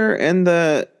character in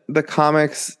the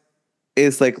comics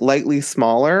is like lightly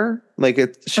smaller. Like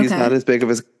she's not as big of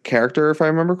a character, if I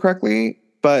remember correctly.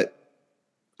 But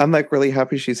I'm like really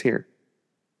happy she's here.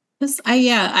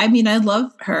 I mean, I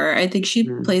love her. I think she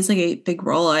plays like a big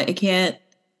role. I guess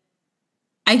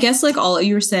like all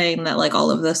you were saying that like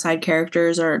all of the side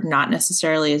characters are not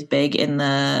necessarily as big in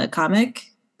the comic.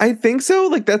 I think so.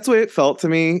 Like that's the way it felt to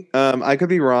me. I could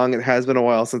be wrong. It has been a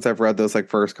while since I've read those like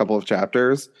first couple of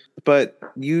chapters, but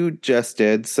you just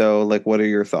did. So like, what are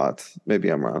your thoughts? Maybe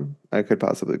I'm wrong. I could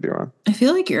possibly be wrong. I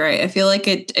feel like you're right. I feel like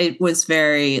it was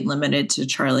very limited to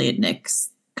Charlie and Nick's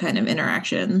kind of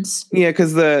interactions. Yeah,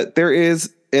 because there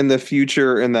is in the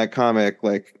future in that comic,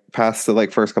 like past the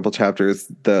like first couple chapters,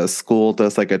 the school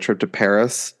does like a trip to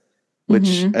Paris,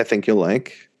 which I think you'll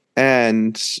like,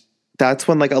 and that's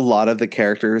when like a lot of the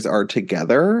characters are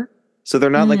together. So they're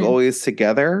not like always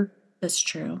together. That's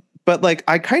true. But like,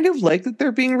 I kind of like that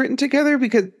they're being written together,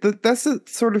 because that's the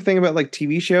sort of thing about like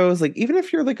TV shows. Like, even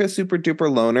if you're like a super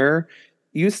duper loner,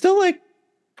 you still like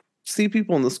see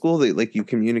people in the school that like you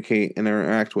communicate and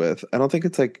interact with. I don't think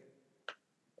it's like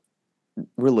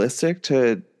realistic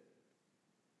to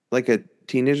like a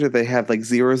teenager, they have like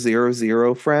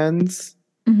 0 friends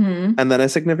and then a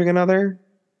significant other.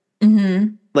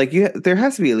 Like there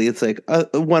has to be at least like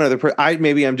one other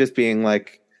maybe I'm just being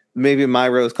like, maybe my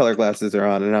rose-colored glasses are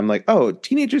on, and I'm like, oh,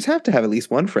 teenagers have to have at least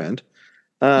one friend.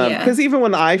 Because even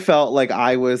when I felt like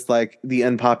I was like the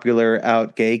unpopular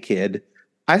out gay kid,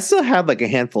 I still had like a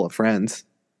handful of friends.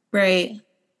 Right.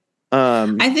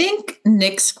 I think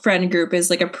Nick's friend group is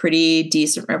like a pretty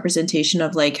decent representation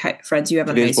of like friends you have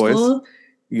in high school.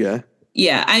 Yeah.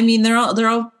 Yeah. I mean, they're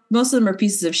all most of them are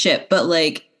pieces of shit, but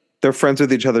like. They're friends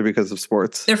with each other because of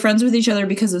sports. They're friends with each other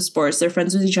because of sports. They're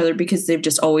friends with each other because they've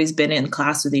just always been in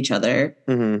class with each other.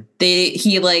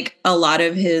 He like a lot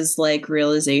of his like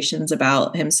realizations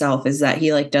about himself is that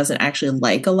he like doesn't actually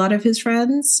like a lot of his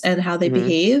friends and how they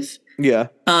behave. Yeah.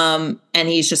 And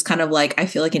he's just kind of like, I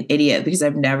feel like an idiot because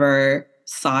I've never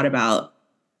thought about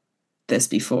this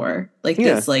before. Like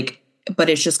this, like, but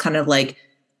it's just kind of like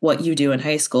what you do in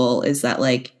high school is that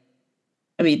like,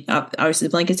 I mean, obviously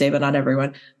blanket statement, not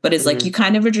everyone, but it's like you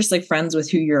kind of are just like friends with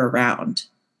who you're around.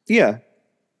 Yeah.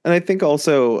 And I think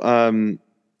also,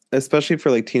 especially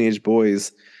for like teenage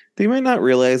boys, they might not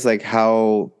realize like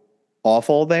how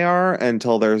awful they are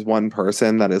until there's one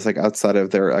person that is like outside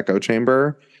of their echo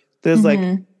chamber. There's like,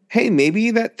 hey, maybe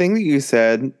that thing that you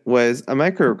said was a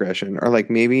microaggression, or like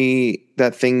maybe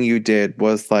that thing you did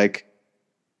was like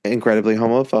incredibly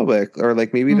homophobic, or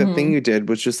like maybe the thing you did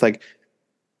was just like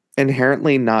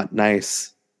inherently not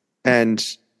nice,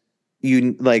 and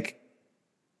you like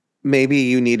maybe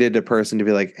you needed a person to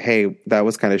be like, hey, that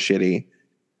was kind of shitty.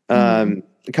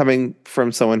 Coming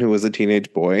from someone who was a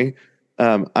teenage boy,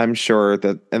 I'm sure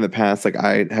that in the past, like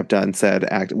I have done, said,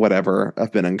 act, whatever,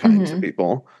 I've been unkind to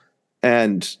people,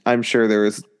 and I'm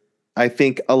sure I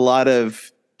think a lot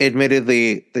of,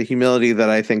 admittedly, the humility that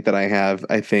I think that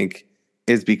I think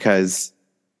is because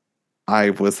I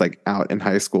was like out in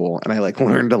high school and I like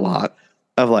learned a lot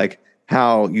of like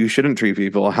how you shouldn't treat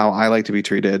people, how I like to be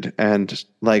treated. And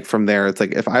like from there, it's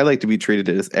like, if I like to be treated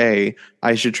as A,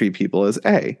 I should treat people as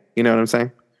A. You know what I'm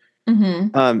saying?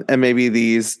 And maybe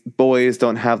these boys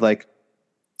don't have like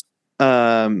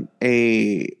an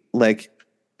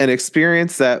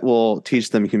experience that will teach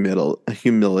them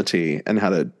humility and how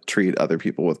to treat other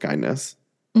people with kindness.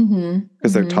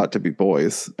 Because they're taught to be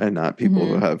boys and not people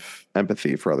who have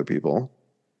empathy for other people.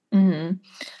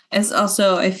 It's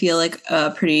also, I feel like,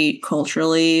 pretty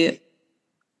culturally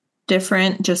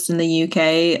different just in the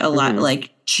UK. A lot,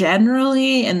 like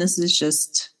generally, and this is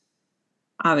just,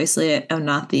 obviously I'm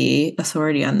not the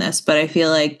authority on this, but I feel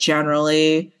like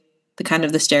generally the kind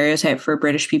of the stereotype for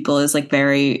British people is like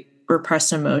very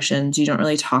repressed emotions. You don't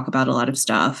really talk about a lot of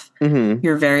stuff.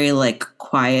 You're very like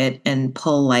quiet and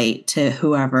polite to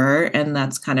whoever, and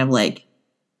that's kind of like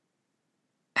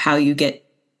how you get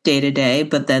day to day.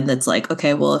 But then that's like,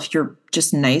 okay, well, if you're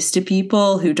just nice to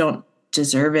people who don't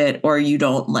deserve it, or you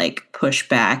don't like push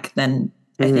back, then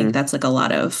I think that's like a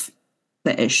lot of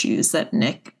the issues that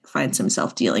Nick finds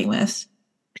himself dealing with.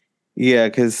 Yeah,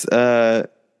 because I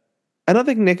don't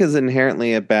think Nick is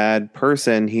inherently a bad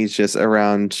person. He's just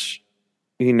around,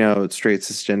 straight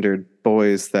cisgendered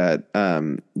boys that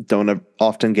don't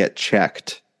often get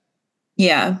checked.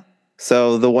 Yeah.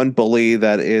 So the one bully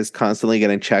that is constantly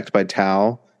getting checked by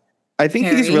Tao, I think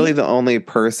Harry? He's really the only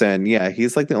person. Yeah,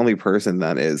 he's like the only person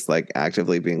that is like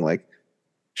actively being like,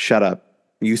 shut up.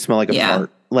 You smell like a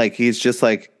fart. Like he's just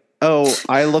like, oh,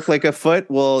 I look like a foot.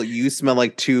 Well, you smell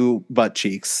like 2 butt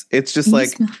cheeks. It's just like,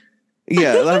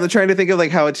 yeah, I'm trying to think of like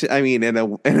how it's, I mean, in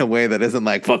a way that isn't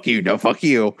like, fuck you, no, fuck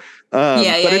you. But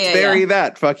it's very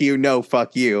that, fuck you, no,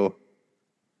 fuck you.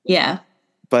 Yeah.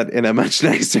 But in a much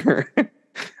nicer,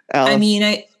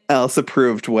 Alice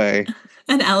approved way.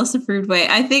 An Alice approved way.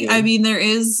 I think, I mean,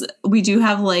 we do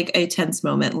have like a tense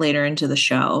moment later into the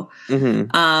show.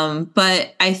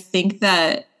 But I think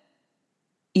that,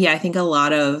 I think a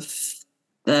lot of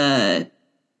the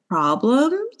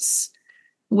problems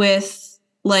with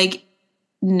like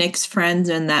Nick's friends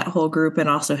and that whole group, and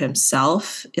also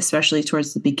himself, especially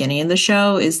towards the beginning of the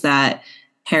show, is that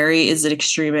Harry is an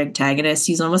extreme antagonist.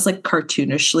 He's almost like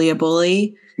cartoonishly a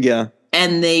bully. Yeah.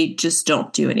 And they just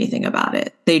don't do anything about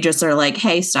it. They just are like,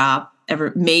 hey, stop.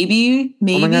 Maybe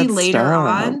later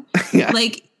on.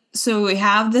 Like, so we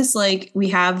have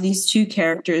these 2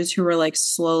 characters who are like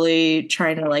slowly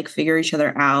trying to like figure each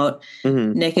other out.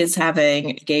 Nick is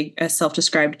having a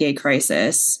self-described gay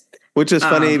crisis. Which is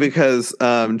funny because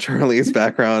Charlie's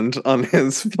background on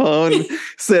his phone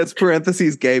says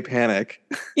parentheses gay panic.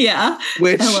 Yeah.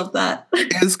 Which I love that.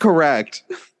 Is correct.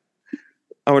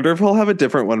 I wonder if he'll have a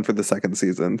different one for the second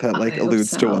season that like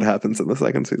alludes to what happens in the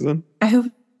second season. I hope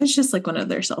it's just like one of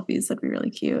their selfies. That'd be really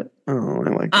cute. Oh, I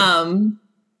like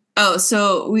that.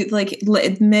 So we like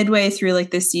midway through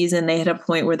like this season, they hit a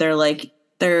point where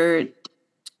they're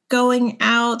going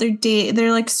out,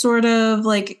 they're like sort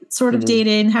of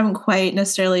dating, haven't quite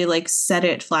necessarily like said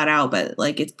it flat out, but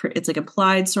like it's like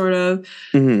implied sort of.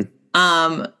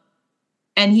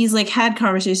 And he's like had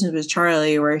conversations with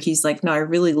Charlie where he's like, no, I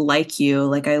really like you.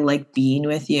 Like, I like being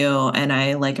with you. And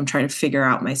I'm trying to figure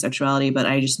out my sexuality, but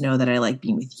I just know that I like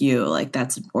being with you. Like,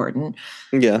 that's important.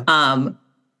 Yeah.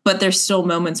 But there's still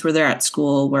moments where they're at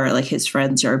school where like his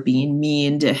friends are being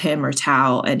mean to him or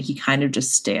Tao, and he kind of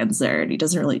just stands there and he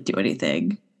doesn't really do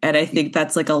anything. And I think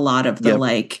that's like a lot of the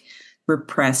like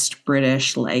repressed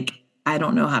British, like, I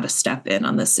don't know how to step in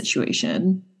on this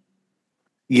situation.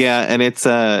 Yeah, and it's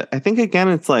I think again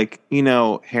it's like,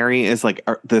 Harry is like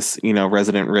this,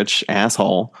 resident rich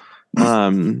asshole.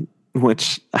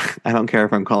 which I don't care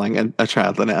if I'm calling a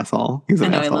child an asshole. He's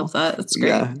an asshole. I love that. That's great.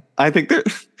 Yeah, I think there.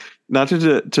 Not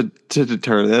to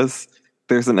deter this.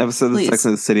 There's an episode of Sex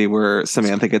and the City where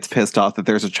Samantha gets pissed off that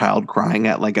there's a child crying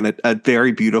at like a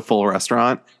very beautiful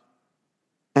restaurant,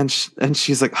 and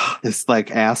she's like, oh, this like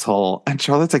asshole, and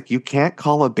Charlotte's like, you can't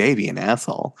call a baby an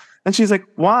asshole, and she's like,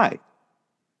 why?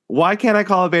 Why can't I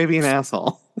call a baby an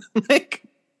asshole? Like,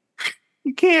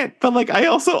 you can't. But like, I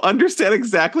also understand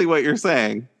exactly what you're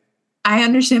saying. I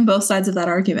understand both sides of that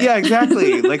argument. Yeah,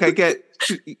 exactly. Like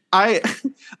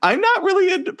I'm not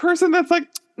really a person that's like,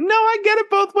 no, I get it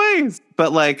both ways.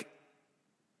 But like,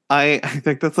 I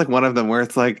think that's like one of them where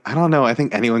it's like, I don't know. I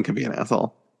think anyone can be an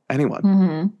asshole. Anyone.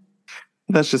 Mm-hmm.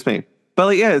 That's just me. But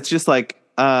like, yeah, it's just like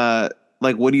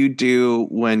what do you do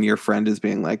when your friend is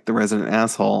being like the resident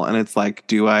asshole? And it's like,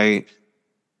 do I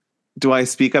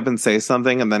speak up and say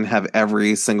something and then have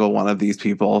every single one of these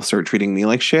people start treating me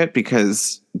like shit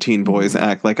because teen boys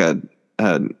act like a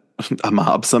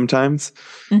mob sometimes?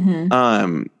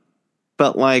 Mm-hmm.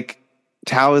 But like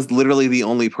Tao is literally the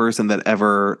only person that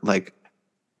ever like,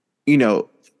 you know,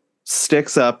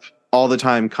 sticks up all the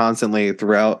time, constantly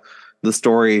throughout the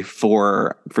story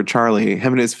for Charlie.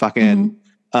 Him and his fucking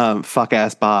fuck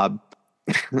ass Bob.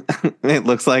 It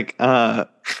looks like what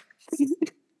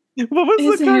was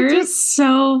his the cartoon? Hair is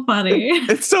so funny.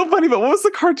 It's so funny, but what was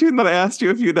the cartoon that I asked you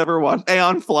if you'd ever watched?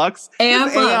 Aeon Flux. Aeon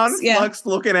Flux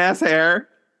looking ass hair.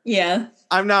 Yeah.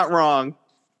 I'm not wrong.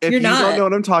 If you don't know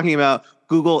what I'm talking about,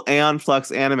 Google Aeon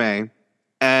Flux anime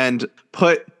and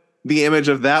put the image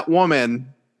of that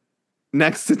woman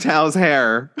next to Tao's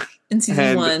hair. In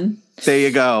season 1. There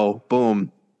you go.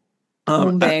 Boom.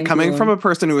 Coming from a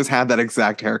person who has had that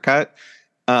exact haircut,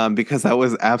 because that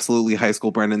was absolutely high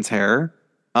school Brendan's hair.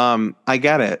 I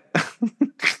get it.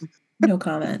 No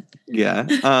comment. Yeah.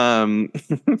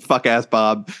 Fuck ass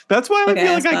Bob. That's why I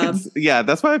feel like I can. Yeah,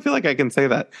 that's why I feel like I can say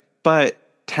that. But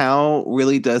Tao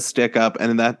really does stick up,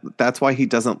 and that's why he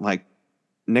doesn't like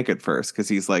Nick at first, because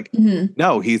he's like,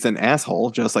 no, he's an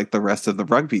asshole, just like the rest of the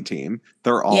rugby team.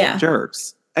 They're all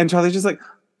jerks. And Charlie's just like,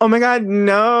 oh my God,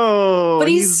 no. But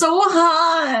he's so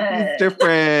hot. He's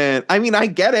different. I mean, I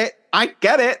get it.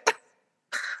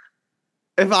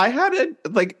 If I had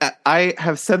it, like, I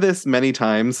have said this many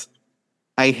times,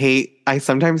 I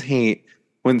sometimes hate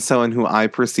when someone who I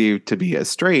perceive to be as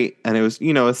straight, and it was,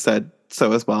 said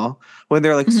so as well, when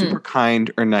they're like super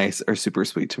kind or nice or super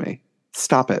sweet to me.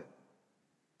 Stop it.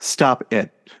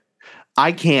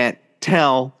 I can't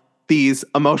tell these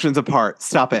emotions apart.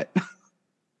 Stop it.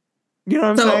 You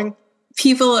know what I'm saying?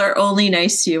 People are only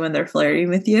nice to you when they're flirting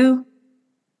with you?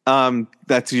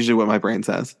 That's usually what my brain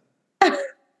says.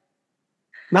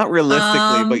 Not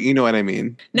realistically, but you know what I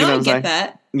mean. No, I get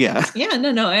that. Yeah. Yeah,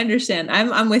 no, I understand.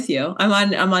 I'm with you. I'm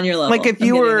on your level. Like if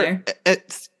you were,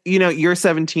 you're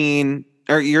 17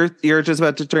 or you're just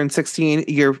about to turn 16.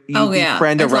 You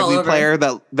befriend a rugby player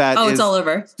that is it's all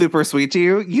over. Super sweet to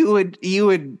you. You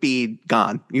would be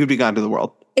gone. You would be gone to the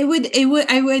world. I would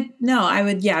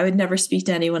never speak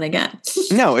to anyone again.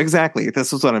 No, exactly.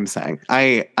 This is what I'm saying.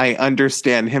 I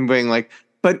understand him being like,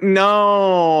 but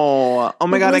no, oh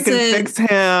my God, I can fix him.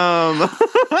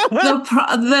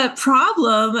 The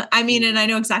problem, I mean, and I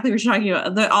know exactly what you're talking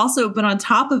about. But on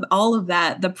top of all of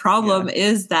that, the problem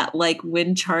is that like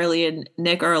when Charlie and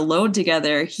Nick are alone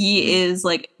together, he is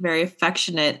like very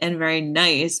affectionate and very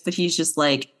nice, but he's just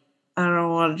like, I don't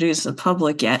want to do this in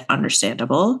public yet.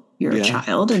 Understandable. You're a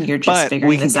child and you're just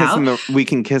figuring this out. We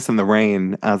can kiss in the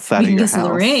rain outside of your house. We can kiss in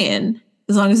the rain.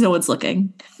 As long as no one's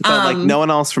looking. But like no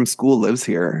one else from school lives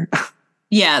here.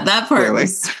 Yeah, that part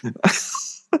was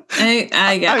I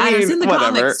guess. I was in the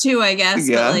comics too, I guess.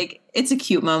 Yeah. But like it's a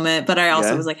cute moment. But I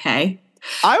also was like, hey.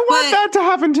 I want that to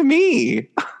happen to me.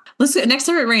 Let's go, next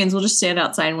time it rains, we'll just stand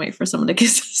outside and wait for someone to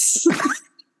kiss us.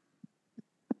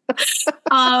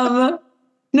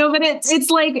 No, but it's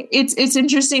like it's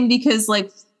interesting because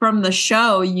like from the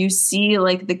show, you see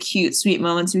like the cute, sweet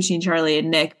moments between Charlie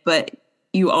and Nick, but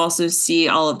you also see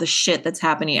all of the shit that's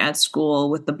happening at school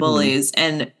with the bullies,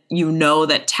 and you know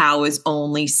that Tao is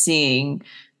only seeing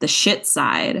the shit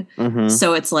side. Mm-hmm.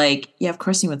 So it's like, yeah, of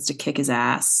course he wants to kick his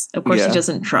ass. Of course he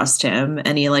doesn't trust him,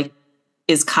 and he like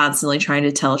is constantly trying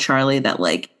to tell Charlie that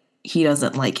like he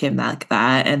doesn't like him like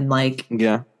that, and like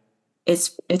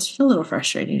it's a little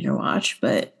frustrating to watch,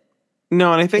 but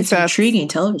no, and I think that's intriguing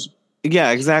television.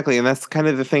 Yeah, exactly, and that's kind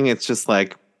of the thing. It's just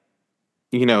like,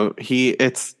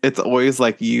 it's always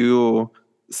like you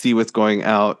see what's going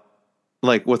on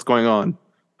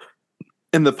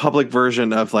in the public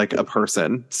version of like a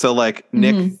person. So like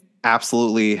Nick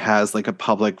absolutely has like a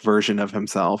public version of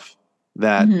himself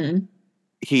that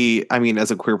I mean, as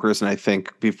a queer person, I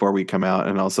think before we come out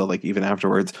and also like even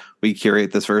afterwards, we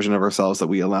curate this version of ourselves that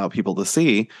we allow people to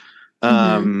see.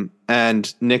 And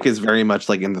Nick is very much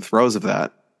like in the throes of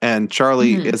that. And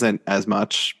Charlie isn't as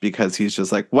much because he's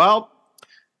just like, well,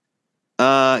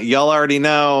 y'all already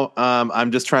know.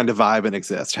 I'm just trying to vibe and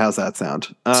exist. How's that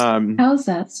sound? How's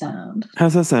that sound?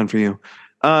 How's that sound for you?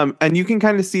 And you can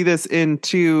kind of see this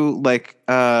into like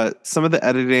some of the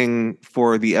editing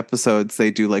for the episodes.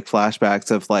 They do like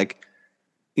flashbacks of like,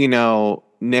 you know,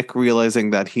 Nick realizing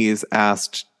that he's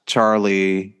asked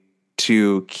Charlie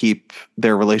to keep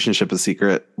their relationship a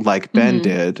secret like Ben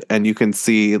did. And you can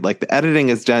see like the editing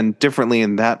is done differently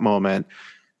in that moment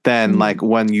than like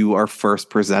when you are first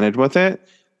presented with it.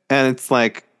 And it's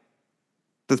like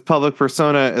this public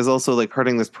persona is also like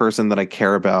hurting this person that I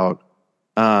care about.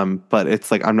 But it's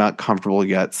like I'm not comfortable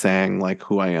yet saying like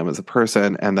who I am as a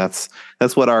person, and that's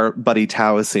what our buddy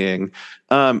Tao is seeing.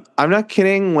 I'm not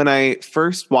kidding. When I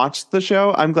first watched the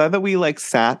show, I'm glad that we like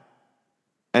sat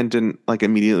and didn't like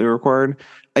immediately record.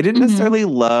 I didn't necessarily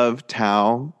love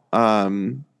Tao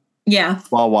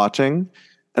while watching.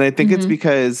 And I think it's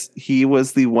because he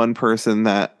was the one person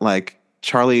that like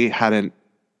Charlie hadn't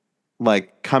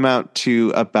like come out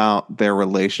to about their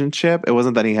relationship. It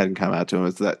wasn't that he hadn't come out to him,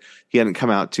 it's that he hadn't come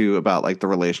out to about like the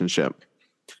relationship.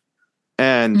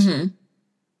 And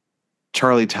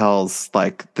Charlie tells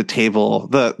like the table,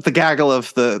 the gaggle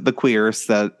of the queers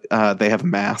that they have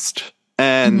amassed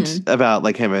and about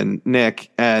like him and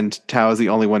Nick, and Tao is the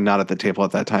only one not at the table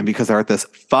at that time because they're at this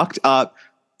fucked up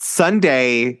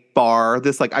sundae bar,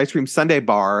 this like ice cream sundae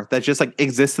bar that just like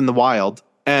exists in the wild.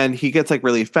 And he gets like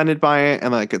really offended by it,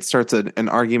 and like it starts an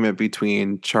argument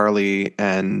between Charlie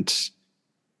and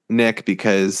Nick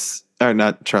because, or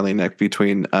not Charlie and Nick,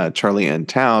 between Charlie and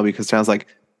Tao, because Tao's like,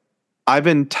 I've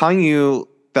been telling you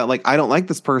that like I don't like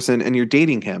this person and you're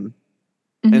dating him.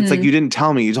 And it's like, you didn't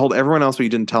tell me. You told everyone else, but you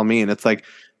didn't tell me. And it's like,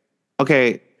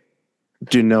 okay,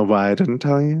 do you know why I didn't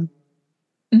tell you?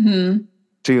 Do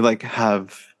you like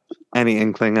have any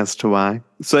inkling as to why?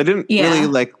 So I didn't really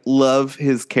like love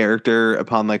his character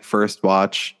upon like first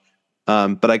watch.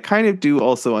 But I kind of do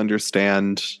also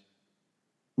understand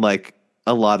like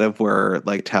a lot of where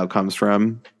like Tao comes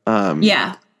from.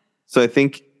 So I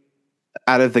think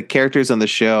out of the characters on the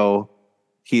show,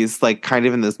 he's like kind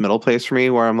of in this middle place for me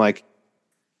where I'm like,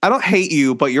 I don't hate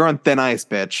you, but you're on thin ice,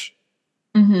 bitch.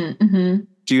 Do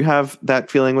you have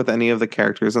that feeling with any of the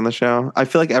characters on the show? I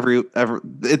feel like every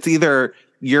it's either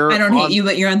I don't hate you,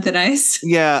 but you're on thin ice.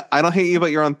 Yeah, I don't hate you, but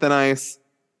you're on thin ice.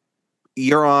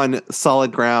 You're on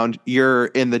solid ground. You're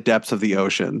in the depths of the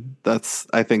ocean.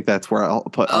 I think that's where I'll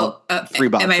put 3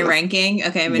 boxes. Am I ranking?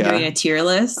 Okay, I'm doing a tier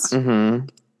list.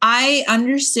 I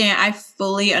understand. I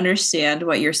fully understand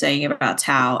what you're saying about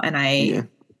Tao, and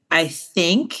I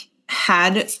think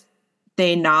had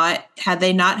they not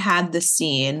had the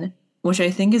scene, which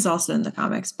I think is also in the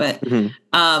comics, but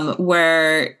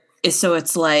where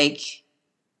it's like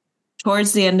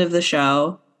towards the end of the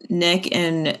show, Nick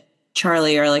and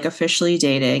Charlie are like officially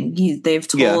dating. They've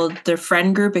told their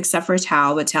friend group except for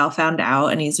Tao, but Tao found out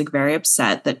and he's like very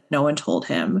upset that no one told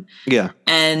him. Yeah.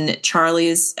 And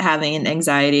Charlie's having an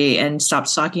anxiety and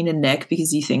stops talking to Nick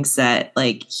because he thinks that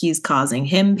like he's causing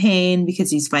him pain because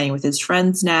he's fighting with his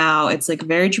friends now. It's like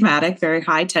very dramatic, very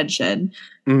high tension.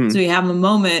 So we have a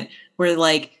moment where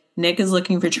like Nick is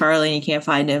looking for Charlie and he can't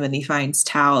find him, and he finds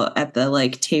Tao at the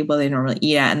like table they normally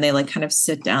eat at, and they like kind of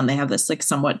sit down. They have this like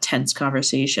somewhat tense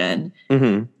conversation.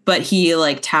 But he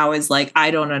like Tao is like, I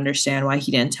don't understand why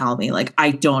he didn't tell me. Like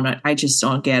I just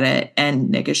don't get it. And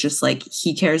Nick is just like,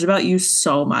 he cares about you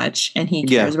so much, and he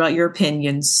cares about your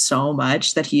opinion so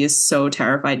much that he is so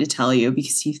terrified to tell you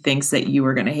because he thinks that you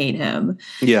are going to hate him.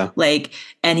 Like,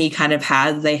 and they kind of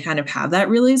have that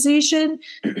realization.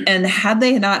 And had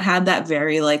they not had that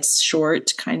very like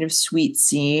short kind of sweet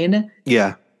scene,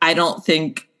 I don't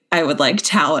think I would like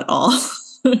Tao at all.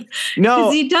 No,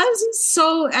 he does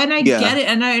so, and I get it,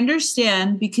 and I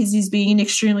understand because he's being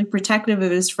extremely protective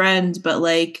of his friends. But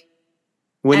like,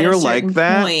 when you're like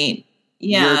that,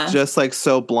 you're just like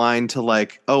so blind to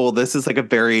like, oh, well, this is like a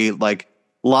very like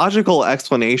logical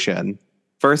explanation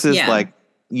versus like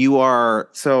you are.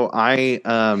 So I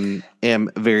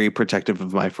am very protective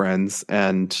of my friends,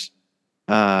 and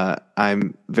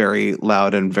I'm very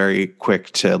loud and very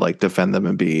quick to like defend them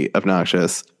and be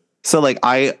obnoxious. So, like,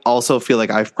 I also feel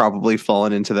like I've probably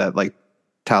fallen into that, like,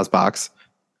 Tao's box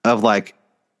of, like,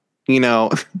 you know.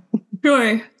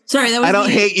 Sure. Sorry, that was I don't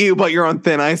hate you, but you're on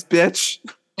thin ice, bitch.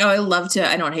 Oh, I love to.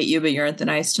 I don't hate you, but you're on thin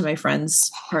ice to my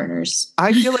friends' partners.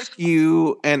 I feel like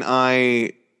you and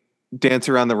I dance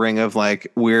around the ring of like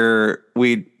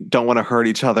we don't want to hurt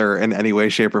each other in any way,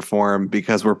 shape, or form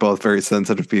because we're both very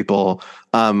sensitive people.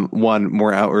 One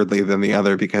more outwardly than the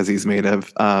other because he's made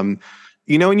of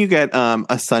when you get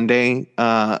a sundae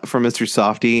from Mr.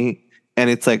 Softy and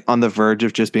it's like on the verge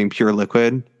of just being pure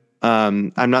liquid.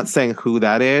 I'm not saying who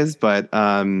that is, but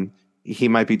he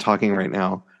might be talking right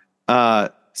now.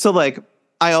 So like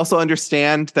I also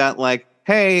understand that like,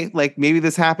 hey, like maybe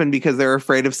this happened because they're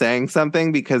afraid of saying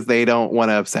something because they don't want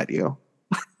to upset you.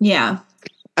 Yeah.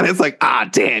 And it's like,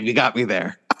 damn, you got me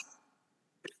there.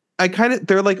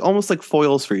 They're like almost like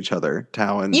foils for each other,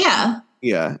 Tao and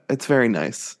yeah, it's very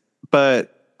nice.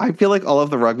 But I feel like all of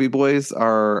the rugby boys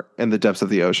are in the depths of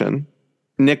the ocean.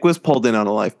 Nick was pulled in on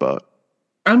a lifeboat.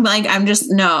 I'm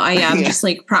just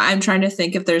like, I'm trying to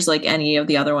think if there's like any of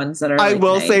the other ones that are. I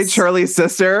will say Charlie's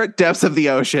sister, depths of the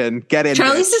ocean. Get in.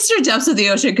 Charlie's sister, depths of the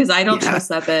ocean, because I don't trust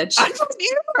that bitch. I don't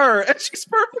either. And she's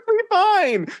perfectly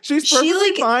fine. She's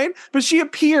perfectly fine. But she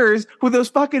appears with those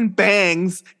fucking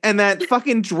bangs and that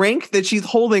fucking drink that she's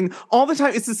holding all the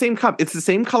time. It's the same cup. It's the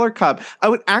same color cup. I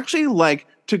would actually like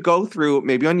to go through,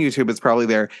 maybe on YouTube, it's probably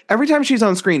there. Every time she's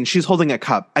on screen, she's holding a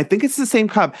cup. I think it's the same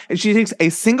cup, and she takes a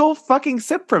single fucking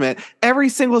sip from it every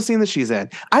single scene that she's in.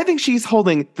 I think she's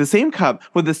holding the same cup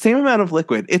with the same amount of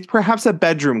liquid. It's perhaps a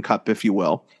bedroom cup, if you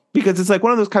will, because it's like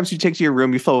one of those cups you take to your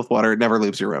room, you fill with water, it never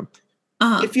leaves your room.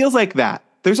 It feels like that.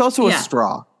 There's also a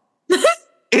straw.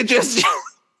 It just,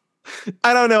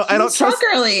 I don't know. I don't trust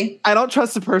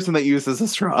the person that uses a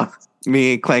straw.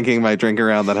 Me clanking my drink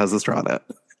around that has a straw in it.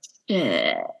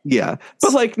 Yeah,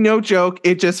 but like no joke,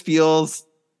 it just feels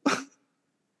I'm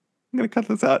gonna cut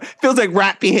this out. Feels like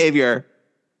rat behavior.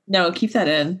 No, keep that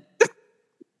in.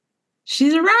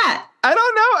 She's a rat. I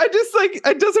don't know. I just like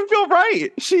it doesn't feel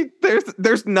right.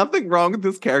 There's nothing wrong with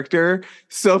this character.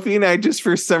 Sophie and I just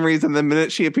for some reason the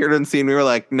minute she appeared on scene, we were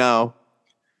like, no.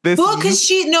 Because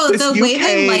the way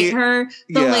they light her,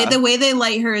 the way they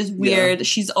light her is weird. Yeah.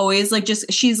 She's always like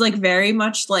she's like very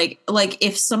much like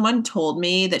if someone told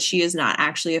me that she is not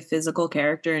actually a physical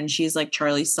character and she's like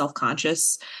Charlie's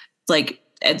self-conscious, like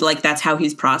that's how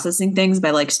he's processing things by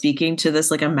like speaking to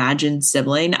this like imagined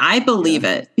sibling, I believe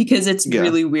it because it's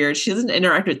really weird. She doesn't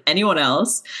interact with anyone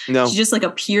else. No, she just like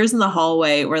appears in the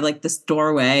hallway or like this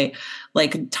doorway,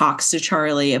 like talks to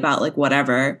Charlie about like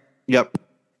whatever. Yep.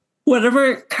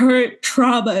 Whatever current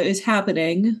trauma is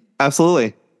happening.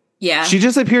 Absolutely. Yeah. She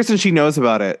just appears and she knows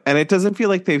about it. And it doesn't feel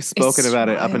like they've spoken about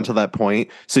it up until that point.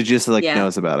 So she just like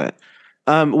knows about it.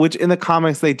 Which in the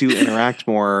comics they do interact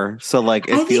more. So like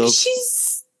it feels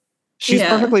she's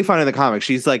perfectly fine in the comics.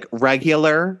 She's like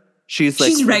regular. She's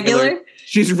regular.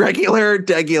 She's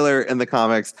regular in the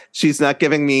comics. She's not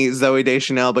giving me Zooey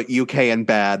Deschanel, but UK and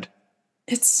bad.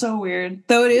 It's so weird.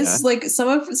 Though it is like some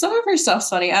of her stuff's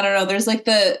funny. I don't know. There's like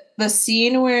the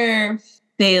scene where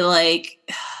they like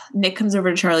Nick comes over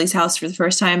to Charlie's house for the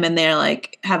first time and they're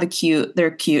like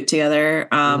they're cute together.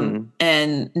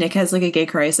 And Nick has like a gay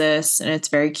crisis and it's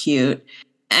very cute.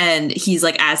 And he's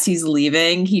like, as he's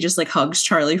leaving, he just like hugs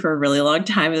Charlie for a really long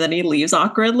time and then he leaves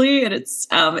awkwardly. And it's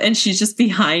and she's just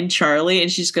behind Charlie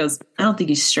and she just goes, I don't think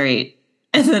he's straight.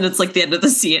 And then it's like the end of the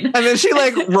scene. And then she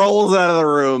like rolls out of the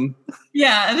room.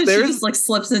 Yeah. And then she just like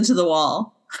slips into the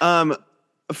wall.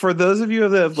 For those of you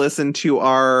that have listened to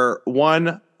our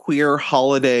one queer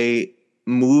holiday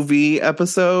movie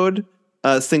episode,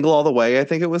 Single All the Way, I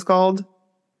think it was called.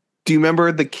 Do you remember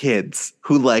the kids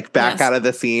who like back out of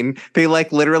the scene? They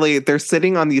like literally they're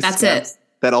sitting on these steps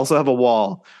that also have a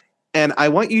wall. And I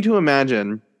want you to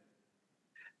imagine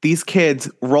these kids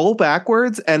roll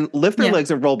backwards and lift their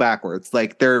legs and roll backwards.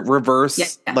 Like they're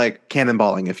reverse, like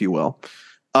cannonballing, if you will,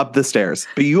 up the stairs.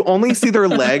 But you only see their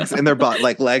legs and their butt,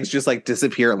 like legs just like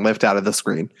disappear and lift out of the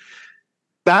screen.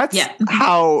 That's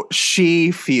how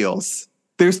she feels.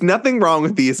 There's nothing wrong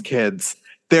with these kids.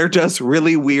 They're just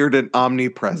really weird and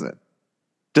omnipresent.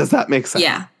 Does that make sense?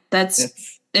 Yeah,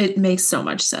 it makes so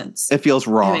much sense. It feels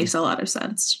wrong. It makes a lot of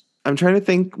sense. I'm trying to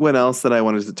think what else that I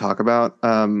wanted to talk about.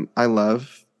 I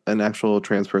love an actual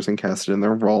trans person casted in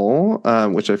their role,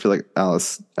 which I feel like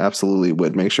Alice absolutely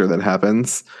would make sure that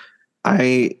happens.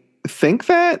 I think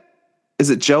that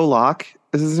is it Joe Locke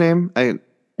is his name?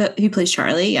 He plays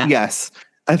Charlie, yeah. Yes.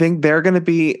 I think they're going to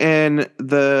be in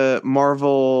the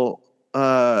Marvel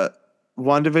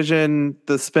WandaVision,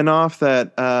 the spinoff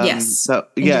that yes. So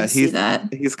yeah,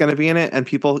 he's going to be in it and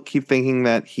people keep thinking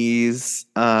that he's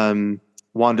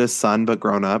Wanda's son but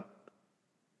grown up.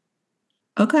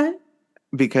 Okay.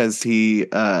 Because he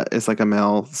is like a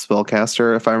male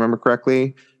spellcaster, if I remember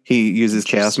correctly. He uses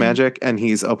chaos magic, and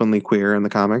he's openly queer in the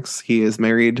comics. He is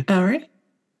married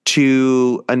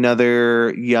to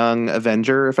another young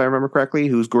Avenger, if I remember correctly,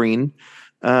 who's green.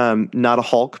 Not a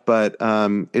Hulk, but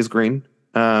is green.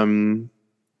 Green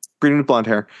with blonde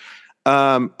hair.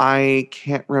 I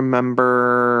can't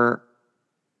remember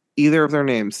either of their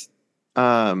names.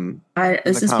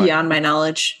 This is beyond my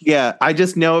knowledge. Yeah, I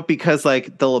just know it because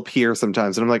like they'll appear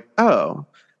sometimes, and I'm like, oh.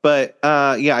 But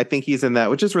yeah, I think he's in that,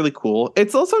 which is really cool.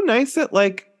 It's also nice that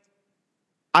like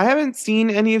I haven't seen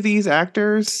any of these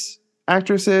actresses,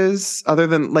 other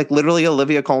than like literally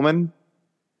Olivia Colman.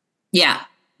 Yeah.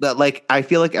 That like I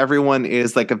feel like everyone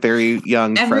is like a very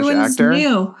young, fresh actor.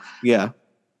 New. Yeah.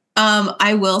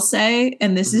 I will say,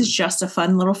 and this is just a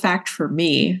fun little fact for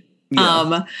me.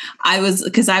 Yeah. I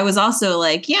was also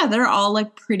like, yeah, they're all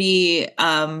like pretty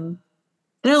they're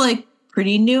like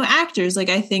pretty new actors. Like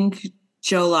I think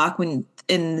Joe Locke, when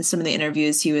in some of the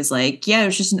interviews, he was like, yeah, it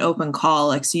was just an open call.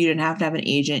 Like, so you didn't have to have an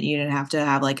agent. You didn't have to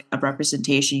have like a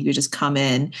representation. You could just come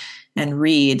in and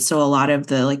read. So a lot of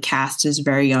the like cast is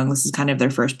very young. This is kind of their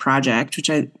first project, which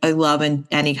I love in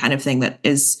any kind of thing that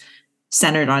is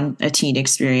centered on a teen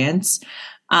experience.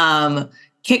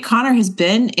 Kit Connor has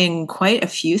been in quite a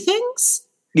few things.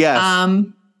 Yes.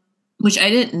 Which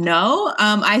I didn't know.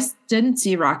 I didn't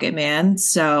see Rocket Man,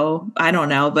 so I don't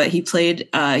know. But he played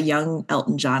young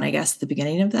Elton John, I guess, at the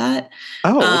beginning of that.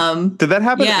 Oh, did that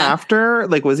happen after?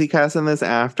 Like, was he cast in this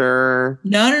after?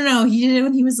 No. He did it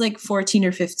when he was like 14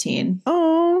 or 15.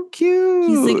 Oh, cute.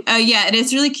 He's like, yeah, and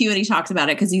it's really cute when he talks about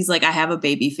it because he's like, I have a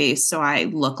baby face, so I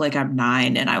look like I'm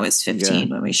 9 and I was 15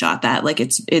 when we shot that. Like,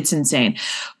 it's insane.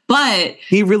 But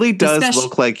he really does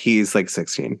look like he's like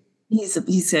 16.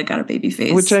 He's got a baby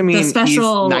face. Which I mean, he's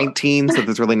 19, so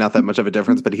there's really not that much of a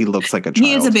difference, but he looks like a child.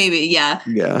 He is a baby, yeah.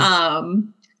 Yeah.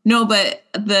 No, but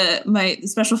my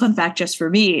special fun fact just for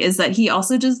me is that he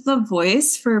also does the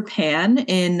voice for Pan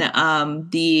in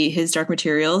his Dark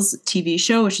Materials TV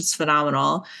show, which is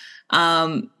phenomenal.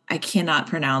 I cannot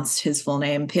pronounce his full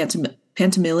name.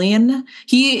 Pantamillion.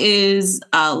 He is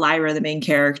Lyra, the main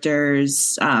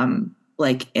character's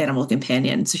like animal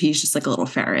companion. So he's just like a little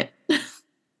ferret.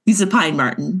 He's a pine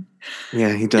marten.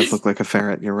 Yeah, he does look like a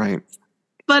ferret. You're right.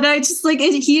 But I just like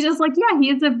he just like, yeah,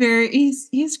 he's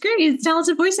great. He's a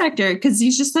talented voice actor because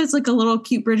he just has like a little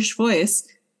cute British voice.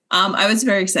 I was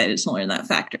very excited to learn that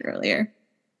factor earlier.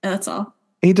 And that's all.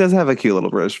 He does have a cute little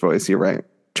British voice. You're right.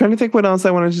 Trying to think what else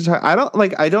I wanted to talk.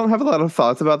 I don't have a lot of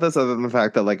thoughts about this other than the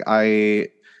fact that like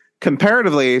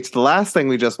comparatively to the last thing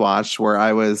we just watched, where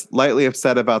I was lightly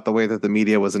upset about the way that the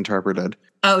media was interpreted.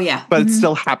 Oh, yeah. But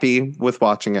still happy with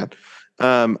watching it.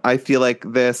 I feel like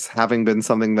this, having been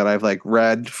something that I've like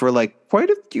read for like quite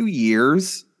a few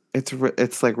years,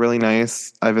 it's like really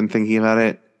nice. I've been thinking about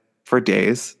it for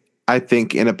days. I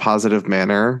think in a positive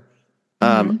manner.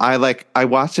 I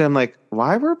watched it. I'm like,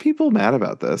 why were people mad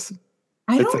about this?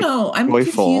 I don't know. I'm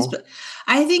confused. But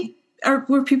I think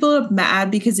were people mad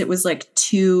because it was like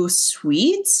too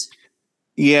sweet?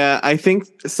 Yeah, I think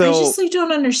so. I just like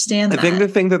don't understand that. I think the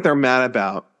thing that they're mad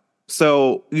about.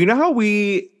 So, you know how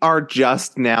we are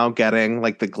just now getting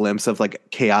like the glimpse of like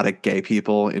chaotic gay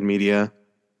people in media?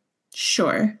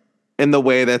 Sure. In the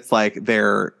way that's like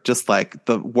they're just like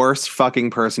the worst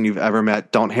fucking person you've ever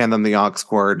met. Don't hand them the aux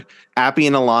cord. Appy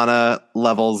and Alana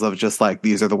levels of just like,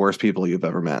 these are the worst people you've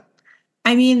ever met.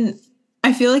 I mean,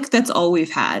 I feel like that's all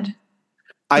we've had.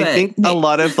 I think a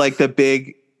lot of like the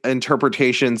big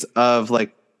interpretations of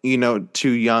like, you know,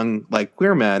 two young like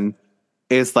queer men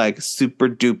is like super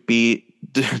duper,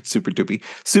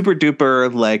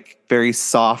 like very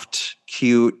soft,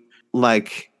 cute,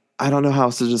 like, I don't know how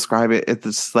else to describe it.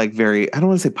 It's like very, I don't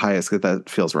want to say pious because that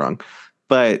feels wrong,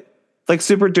 but like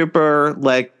super duper,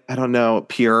 like, I don't know,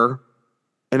 pure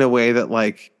in a way that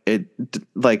like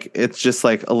it's just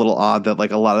like a little odd that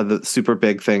like a lot of the super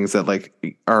big things that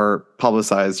like are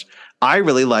publicized. I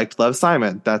really liked Love,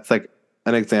 Simon. That's like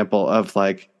an example of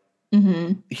like,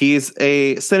 he's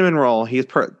a cinnamon roll.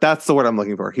 That's the word I'm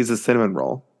looking for. He's a cinnamon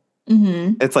roll.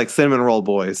 It's like cinnamon roll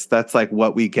boys. That's like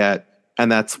what we get. And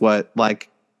that's what like,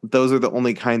 those are the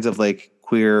only kinds of like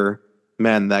queer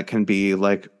men that can be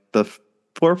like the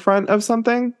forefront of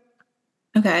something.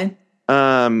 Okay.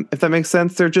 If that makes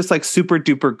sense, they're just like super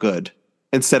duper good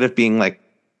instead of being like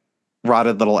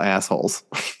rotted little assholes.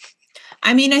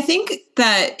 I mean, I think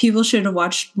that people should have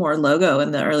watched more Logo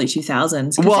in the early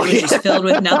 2000s. Well, it was just filled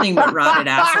with nothing but rotted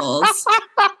assholes.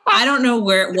 I don't know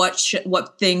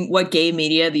what gay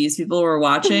media these people were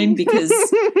watching because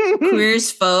Queer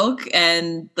as Folk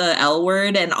and the L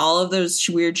Word and all of those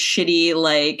weird, shitty,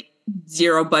 like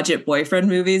zero budget boyfriend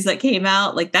movies that came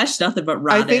out. Like that's nothing but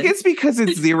rotten. I think it's because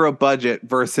it's zero budget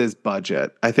versus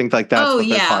budget. I think like that's what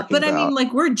they're talking about. But I mean,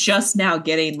 like we're just now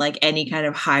getting like any kind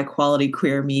of high quality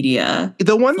queer media.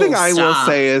 The one thing I will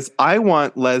say is I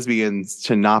want lesbians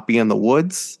to not be in the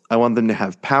woods. I want them to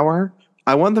have power.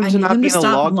 I want them to not be in a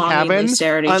log cabin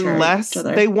unless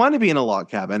they want to be in a log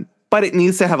cabin, but it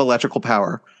needs to have electrical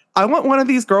power. I want one of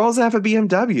these girls to have a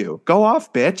BMW. Go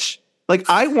off, bitch. Like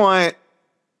I want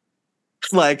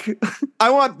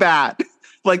that.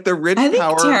 Like the rich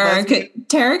power.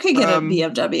 Tara could get a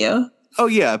BMW. Oh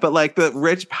yeah, but like the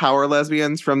rich power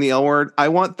lesbians from the L Word, I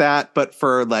want that, but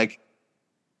for like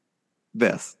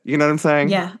this. You know what I'm saying?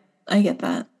 Yeah, I get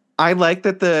that. I like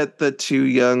that the two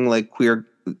young like queer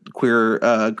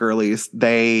girlies,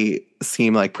 they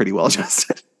seem like pretty well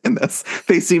adjusted in this.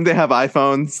 They seem to have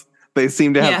iPhones. They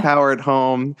seem to have power at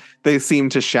home. They seem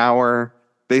to shower.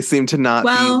 They seem to not be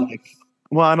like,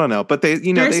 well, I don't know, but they,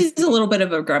 you know, Darcy's a little bit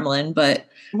of a gremlin, but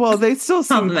they still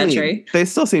seem clean. They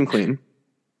still seem clean.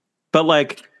 But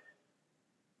like,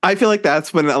 I feel like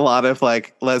that's when a lot of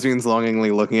like lesbians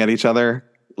longingly looking at each other,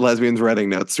 lesbians writing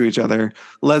notes to each other,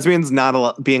 lesbians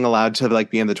not being allowed to like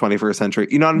be in the 21st century.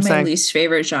 You know what I'm saying? My least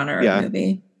favorite genre of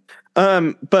movie.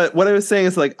 But what I was saying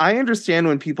is like, I understand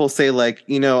when people say like,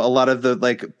 you know, a lot of the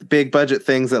like big budget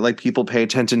things that like people pay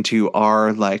attention to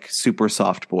are like super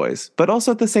soft boys, but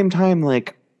also at the same time,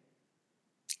 like,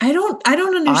 I don't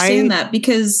understand that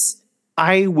because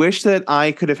I wish that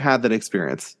I could have had that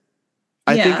experience.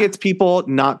 I think it's people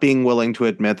not being willing to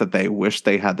admit that they wish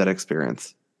they had that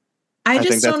experience. I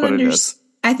just don't understand.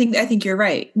 I think you're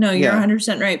right. No, you're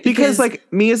 100% right. Because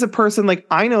like me as a person, like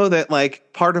I know that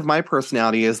like part of my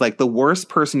personality is like the worst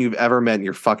person you've ever met in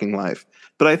your fucking life.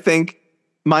 But I think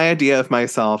my idea of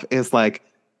myself is like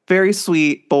very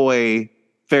sweet boy,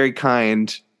 very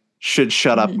kind, should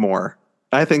shut up more.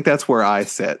 I think that's where I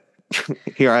sit.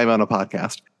 Here I am on a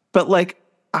podcast. But like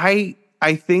I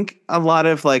think a lot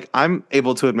of like I'm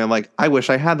able to admit like I wish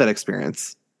I had that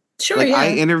experience. Sure. Like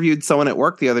I interviewed someone at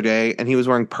work the other day and he was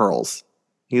wearing pearls.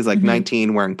 He's like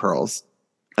 19 wearing pearls.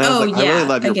 And I was like, I really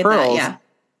love your pearls. That,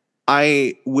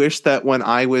 I wish that when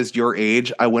I was your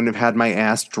age, I wouldn't have had my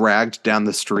ass dragged down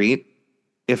the street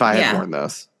if I had worn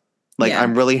those. Like,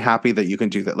 I'm really happy that you can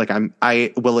do that. Like,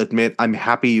 I will admit, I'm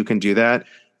happy you can do that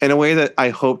in a way that I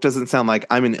hope doesn't sound like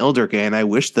I'm an elder gay and I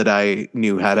wish that I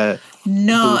knew how to.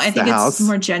 No, I think it's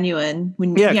more genuine.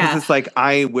 Because it's like,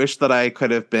 I wish that I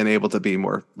could have been able to be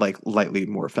more like lightly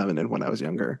more feminine when I was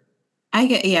younger. I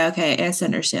get, okay. I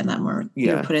understand that more.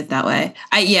 You put it that way.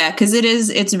 Because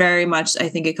it's very much, I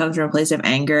think it comes from a place of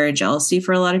anger, jealousy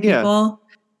for a lot of people,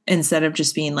 instead of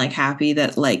just being like happy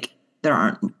that like there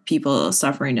aren't people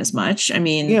suffering as much. I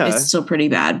mean, it's still pretty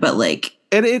bad, but like,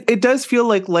 and it does feel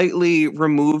like lightly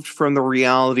removed from the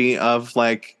reality of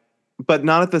like, but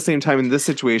not at the same time in this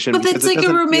situation. But it's like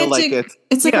a romantic.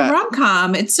 It's like a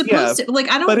rom-com. It's supposed to like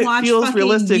I don't watch fucking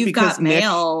realistic You've Got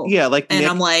Mail.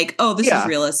 I'm like, oh, this is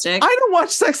realistic. I don't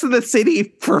watch Sex in the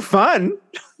City for fun.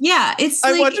 Yeah, it's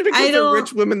I watch it because they're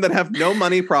rich women that have no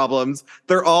money problems.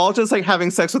 They're all just like having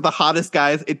sex with the hottest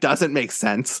guys. It doesn't make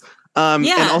sense. And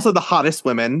also the hottest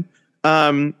women.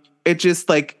 It just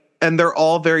like, and they're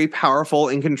all very powerful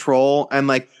in control. And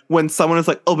like when someone is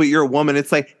like, oh, but you're a woman,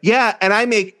 it's like, yeah, and I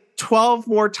make 12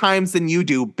 more times than you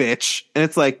do, bitch. And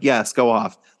it's like, yes, go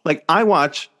off. Like I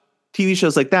watch TV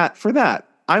shows like that for that.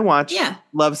 I watch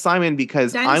Love, Simon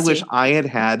because Dynasty. I wish I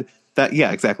had that.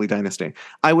 Yeah, exactly. Dynasty.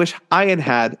 I wish I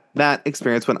had that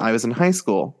experience when I was in high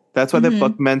school. That's why the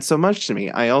book meant so much to me.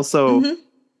 I also,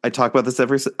 I talk about this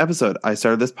every episode. I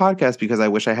started this podcast because I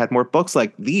wish I had more books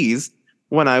like these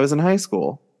when I was in high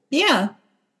school. Yeah.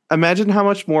 Imagine how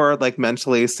much more like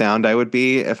mentally sound I would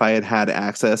be if I had had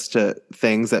access to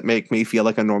things that make me feel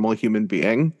like a normal human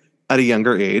being at a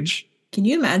younger age. Can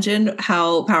you imagine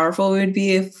how powerful it would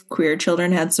be if queer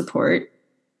children had support?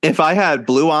 If I had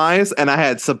blue eyes and I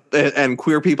had and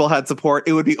queer people had support,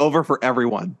 it would be over for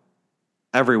everyone.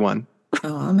 Everyone.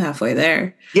 Oh, I'm halfway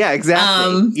there. Yeah,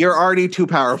 exactly. You're already too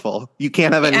powerful. You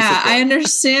can't have any support. I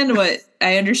understand what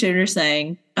you're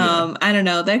saying. I don't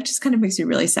know. That just kind of makes me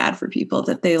really sad for people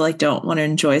that they like don't want to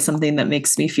enjoy something that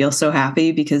makes me feel so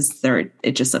happy because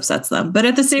it just upsets them. But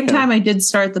at the same time, I did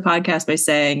start the podcast by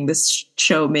saying this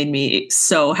show made me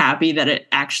so happy that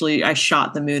I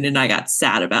shot the moon and I got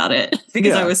sad about it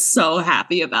because I was so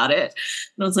happy about it.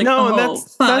 And I was like,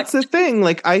 that's the thing.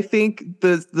 Like, I think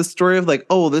the story of like,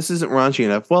 oh, this isn't raunchy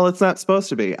enough. Well, it's not supposed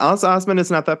to be. Alice Oseman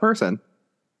is not that person.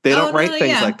 They don't write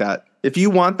things like that. If you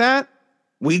want that,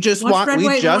 we just watched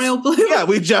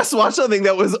something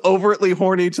that was overtly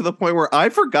horny to the point where I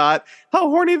forgot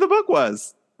how horny the book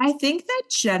was. I think that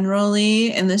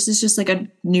generally, and this is just like a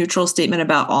neutral statement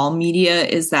about all media,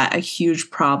 is that a huge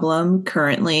problem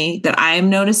currently that I am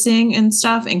noticing and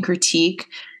stuff and critique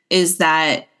is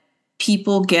that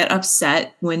people get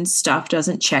upset when stuff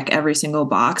doesn't check every single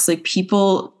box. Like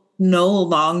people no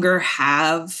longer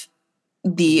have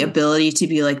the ability to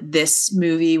be like, this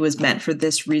movie was meant for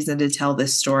this reason to tell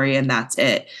this story and that's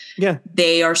it. Yeah.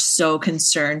 They are so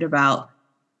concerned about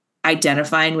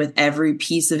identifying with every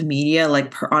piece of media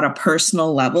like on a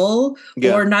personal level,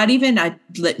 or not even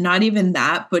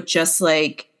that, but just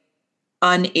like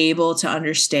unable to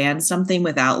understand something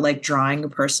without like drawing a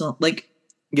personal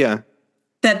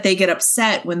that they get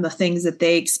upset when the things that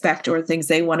they expect or things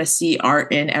they want to see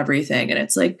aren't in everything. And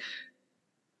it's like,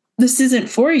 this isn't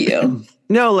for you.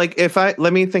 No, like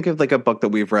let me think of like a book that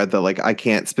we've read that like I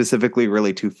can't specifically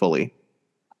relate to fully.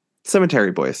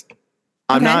 Cemetery Boys.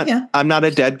 I'm not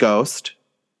a dead ghost,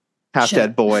 half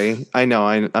dead boy. I know.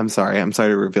 I'm sorry. I'm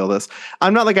sorry to reveal this.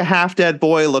 I'm not like a half dead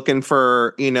boy looking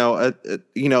for,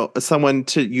 someone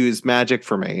to use magic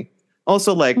for me.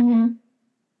 Also, like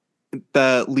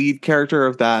the lead character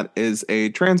of that is a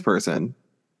trans person.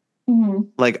 Mm-hmm.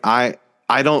 Like I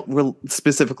don't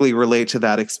specifically relate to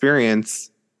that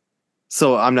experience.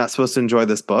 So I'm not supposed to enjoy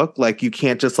this book. Like you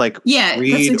can't just like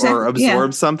read or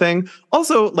absorb something.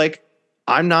 Also, like,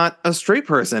 I'm not a straight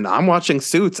person. I'm watching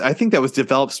Suits. I think that was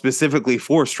developed specifically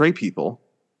for straight people.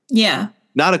 Yeah.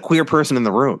 Not a queer person in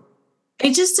the room.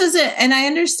 It just doesn't, and I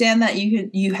understand that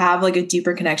you have like a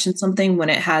deeper connection to something when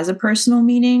it has a personal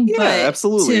meaning. Yeah, but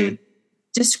absolutely. To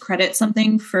discredit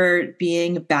something for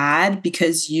being bad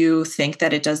because you think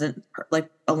that it doesn't like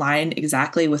align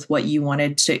exactly with what you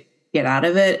wanted to get out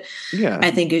of it. Yeah. I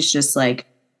think it's just like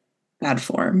bad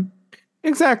form.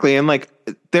 Exactly. And like,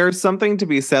 there's something to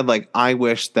be said. Like, I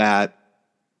wish that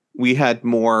we had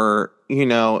more,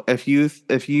 if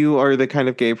you are the kind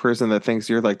of gay person that thinks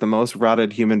you're like the most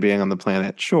rotted human being on the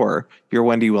planet, sure, you're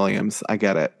Wendy Williams. I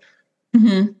get it.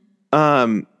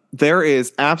 Mm-hmm. There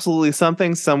is absolutely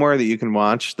something somewhere that you can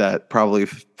watch that probably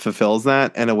fulfills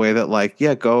that in a way that like,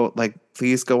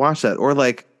 please go watch that. Or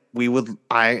like,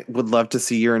 I would love to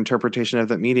see your interpretation of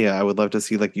that media. I would love to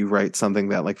see like you write something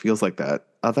that like feels like that.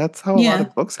 That's how a lot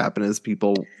of books happen, is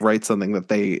people write something that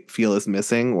they feel is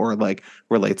missing or like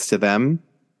relates to them.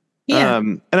 Yeah.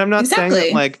 And I'm not saying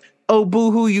that like, oh,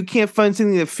 boo-hoo, you can't find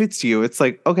something that fits you. It's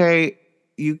like, okay,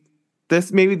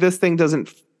 maybe this thing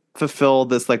doesn't fulfill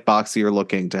this like box you're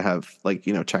looking to have like,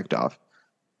 checked off.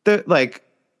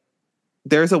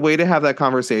 There's a way to have that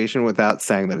conversation without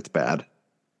saying that it's bad.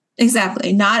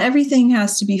 Exactly. Not everything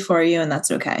has to be for you, and that's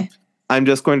okay. I'm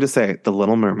just going to say The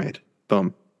Little Mermaid.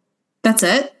 Boom. That's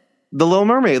it? The Little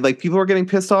Mermaid. Like, people are getting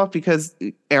pissed off because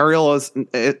Ariel isn't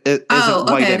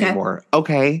white anymore.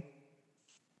 Okay.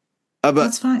 But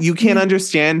that's fine. You can't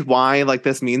understand why, like,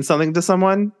 this means something to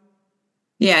someone?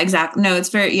 Yeah, exactly. No, it's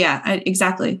very,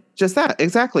 exactly. Just that.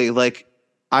 Exactly. Like,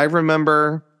 I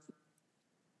remember,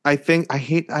 I feel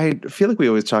like we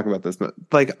always talk about this, but,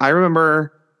 like, I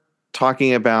remember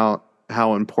talking about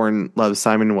how important Love,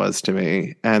 Simon was to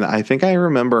me. And I think I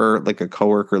remember like a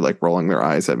coworker like rolling their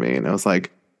eyes at me, and I was like,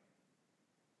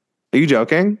 are you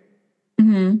joking?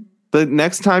 Mm-hmm. The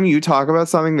next time you talk about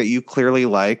something that you clearly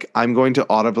like, I'm going to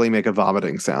audibly make a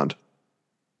vomiting sound.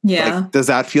 Yeah. Like, does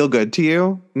that feel good to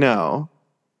you? No,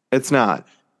 it's not.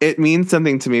 It means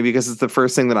something to me because it's the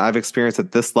first thing that I've experienced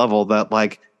at this level that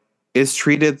like is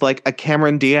treated like a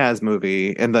Cameron Diaz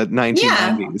movie in the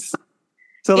 1990s.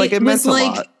 So like it meant a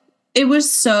lot. It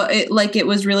was it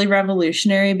was really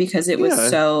revolutionary because it was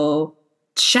so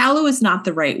shallow is not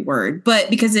the right word, but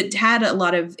because it had a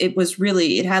lot of, it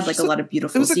had like a lot of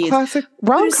beautiful scenes. It was a classic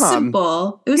rom-com.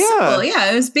 It was simple.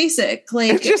 Yeah, it was basic.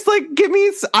 Like it's just like,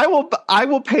 I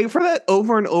will pay for that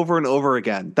over and over and over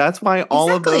again. That's why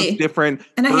all of those different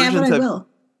and I have what I will.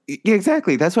 Yeah,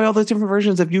 exactly. That's why all those different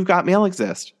versions of You've Got Mail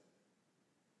exist.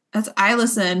 I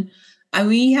listen.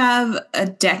 We have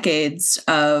decades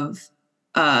of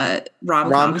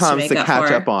rom-coms to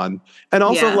catch up on. And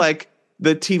also like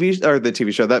the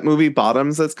TV show, that movie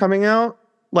Bottoms that's coming out.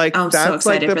 Like that's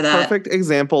like the perfect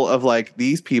example of like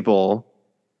these people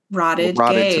rotted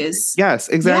gays. Yes,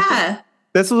 exactly. Yeah.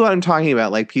 This is what I'm talking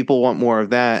about. Like people want more of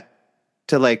that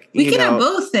to like, we can have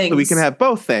both things. We can have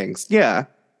both things. Yeah.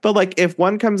 But like if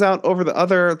one comes out over the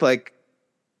other, like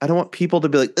I don't want people to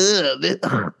be like,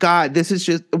 God, this is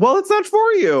just, well, it's not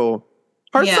for you.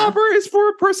 Heartstopper is for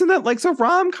a person that likes a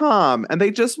rom-com and they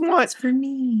just want, it's for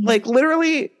me. Like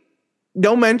literally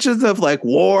no mentions of like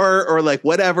war or like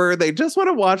whatever. They just want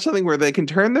to watch something where they can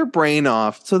turn their brain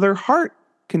off so their heart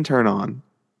can turn on.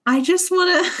 I just want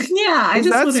to, I Is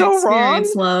just that want to so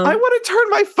experience wrong? love. I want to turn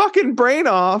my fucking brain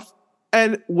off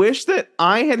and wish that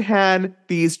I had had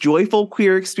these joyful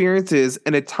queer experiences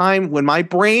in a time when my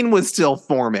brain was still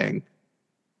forming.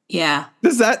 Yeah.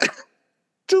 Does that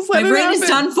just let my it brain happen? is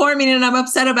done forming and I'm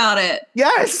upset about it.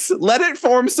 Yes, let it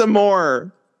form some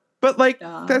more. But like,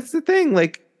 that's the thing.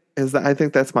 Like, is that I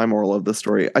think that's my moral of the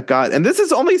story. And this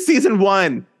is only season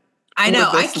 1. I know.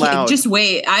 I can't just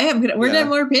wait. We're gonna have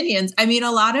more opinions. I mean,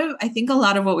 I think a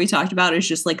lot of what we talked about is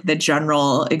just like the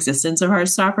general existence of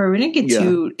Heartstopper. We didn't get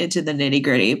too into the nitty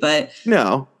gritty, but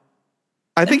no,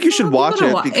 I think you should watch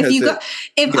it because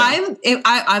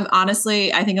I'm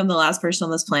honestly, I think I'm the last person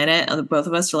on this planet. Both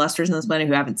of us are the last person on this planet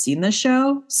who haven't seen this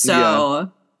show.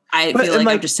 So I feel like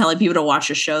I'm just telling people to watch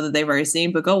a show that they've already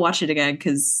seen, but go watch it again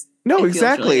because. No,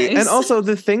 exactly. Really nice. And also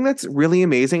the thing that's really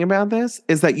amazing about this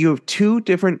is that you have 2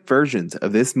 different versions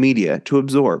of this media to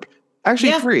absorb.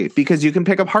 Actually 3, because you can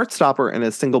pick up Heartstopper in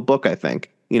a single book, I think.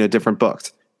 Different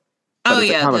books. But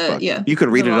it's a comic book. You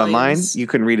can read it online. You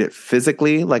can read it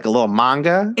physically, like a little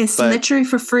manga. It's literally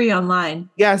for free online.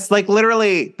 Yes, like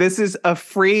literally, this is a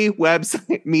free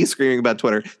website. Me screaming about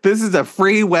Twitter. This is a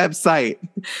free website.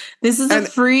 This is a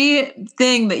free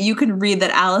thing that you can read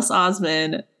that Alice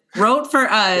Oseman wrote for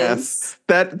us.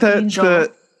 Yes.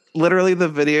 Literally the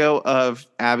video of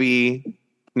Abby,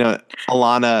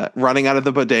 Alana running out of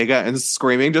the bodega and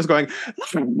screaming, just going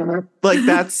like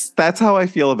that's how I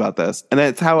feel about this. And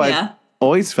it's how I've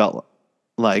always felt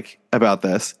like about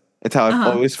this. It's how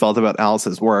I've always felt about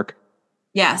Alice's work.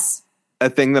 Yes. A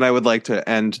thing that I would like to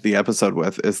end the episode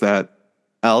with is that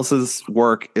Alice's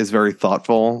work is very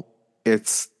thoughtful.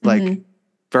 It's like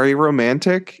very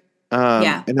romantic.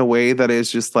 In a way that is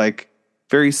just like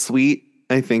very sweet.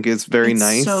 I think is very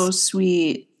nice. So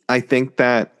sweet. I think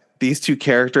that these 2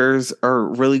 characters are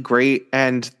really great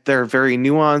and they're very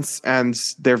nuanced and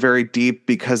they're very deep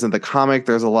because in the comic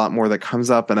there's a lot more that comes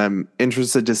up and I'm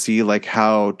interested to see like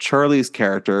how Charlie's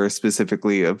character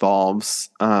specifically evolves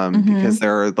because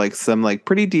there are like some like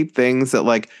pretty deep things that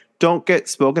like don't get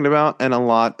spoken about in a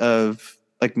lot of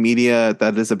like media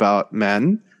that is about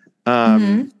men.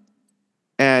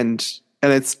 And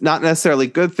it's not necessarily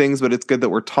good things, but it's good that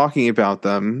we're talking about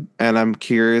them. And I'm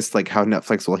curious, like, how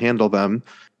Netflix will handle them.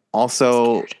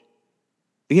 Also,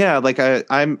 like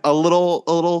I'm a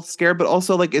little scared, but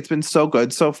also like it's been so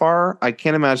good so far. I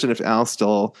can't imagine if Al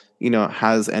still,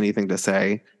 has anything to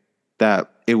say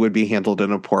that it would be handled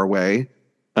in a poor way.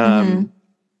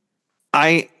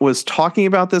 I was talking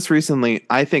about this recently.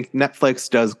 I think Netflix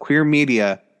does queer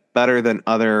media better than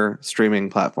other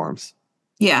streaming platforms.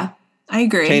 Yeah. I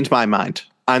agree. Changed my mind.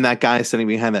 I'm that guy sitting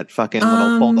behind that fucking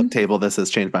little fold-up table. This has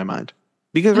changed my mind.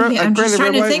 Because granted,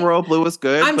 Red, White, and Royal Blue was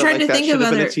good. I'm trying to think of that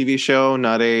should have been a TV show,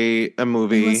 not a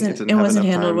movie. It wasn't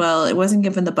handled well. It wasn't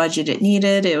given the budget it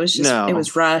needed. It was just, it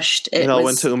was rushed. It all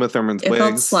went to Uma Thurman's wigs. It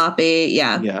felt sloppy.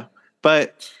 Yeah. Yeah.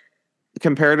 But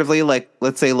comparatively, like,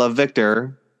 let's say Love,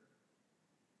 Victor,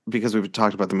 because we've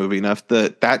talked about the movie enough,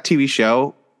 that TV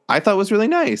show I thought was really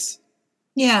nice.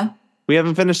 Yeah. We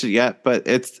haven't finished it yet, but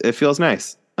it feels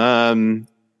nice. And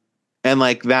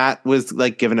like that was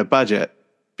like given a budget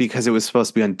because it was supposed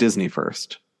to be on Disney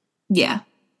first. Yeah.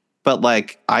 But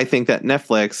like, I think that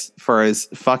Netflix, for as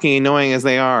fucking annoying as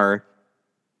they are,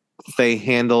 they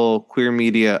handle queer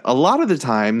media a lot of the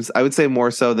times. I would say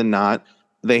more so than not,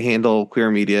 they handle queer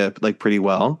media like pretty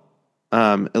well.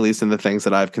 At least in the things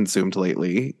that I've consumed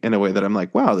lately in a way that I'm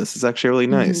like, wow, this is actually really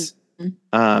nice.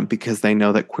 Because they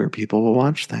know that queer people will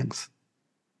watch things.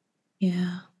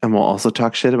 Yeah. And we'll also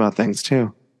talk shit about things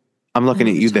too. I'm looking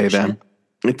at you, they, them.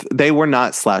 They were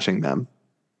not slashing them.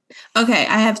 Okay.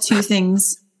 I have 2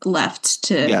 things left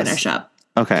to finish up.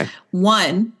 Okay.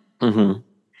 One,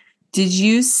 did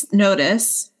you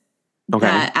notice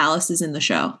that Alice is in the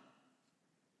show?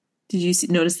 Did you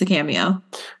notice the cameo?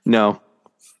 No.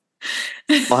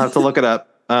 I'll have to look it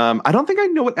up. I don't think I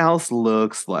know what Alice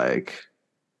looks like.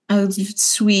 A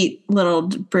sweet little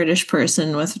British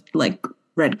person with like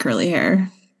red curly hair.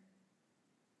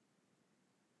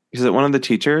 Is it one of the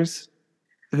teachers?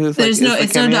 There's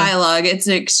it's no dialogue.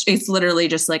 It's literally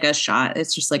just like a shot.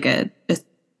 It's just like a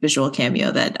visual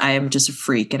cameo that I am just a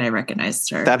freak and I recognized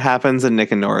her. That happens in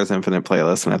Nick and Nora's Infinite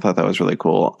Playlist, and I thought that was really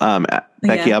cool.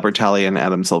 Becky Albertalli and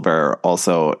Adam Silver are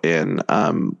also in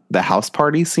the house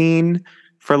party scene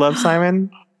for Love, Simon.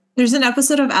 There's an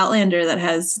episode of Outlander that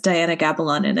has Diana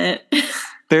Gabaldon in it.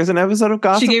 There's an episode of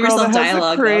Gossip Girl that has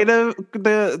dialogue,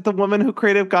 the woman who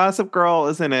created Gossip Girl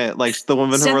is in it. Like the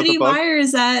woman who wrote the book. Stephanie Meyer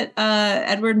is at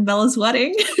Edward and Bella's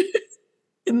wedding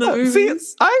in the movies.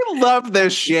 See, I love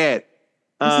this shit.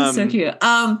 This is so cute.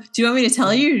 Do you want me to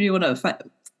tell you or do you want to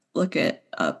look it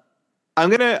up. I'm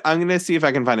gonna see if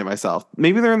I can find it myself.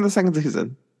 Maybe they're in the second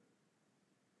season.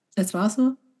 That's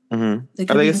possible.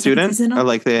 Mm-hmm. Are they a student? Or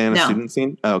like they in a student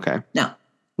scene? Oh, okay. No.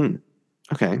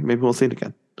 Okay, maybe we'll see it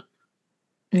again.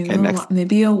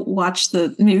 Maybe we'll watch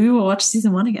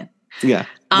season 1 again. Yeah.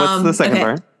 What's the second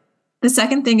part? The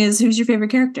second thing is, who's your favorite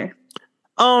character?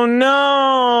 Oh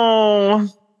no!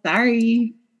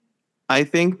 Sorry. I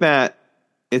think that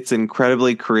it's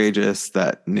incredibly courageous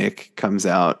that Nick comes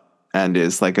out and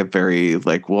is like a very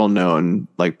like well-known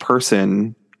like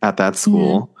person at that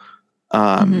school,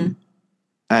 and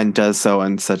does so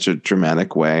in such a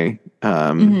dramatic way.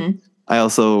 I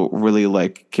also really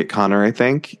like Kit Connor. I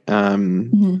think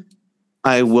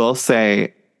I will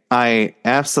say I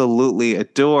absolutely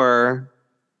adore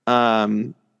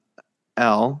Elle.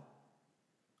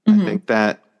 I think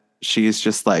that she's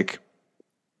just like,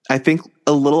 I think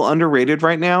a little underrated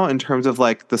right now in terms of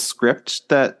like the script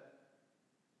that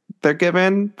they're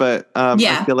given, but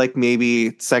I feel like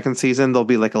maybe second season they'll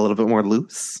be like a little bit more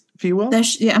loose, if you will.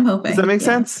 I'm hoping. Does that make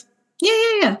sense?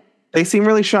 Yeah. They seem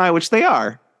really shy, which they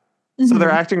are. So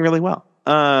they're acting really well.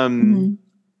 I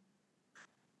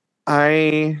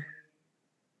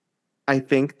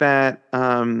think that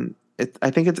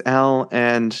I think it's Elle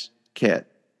and Kit.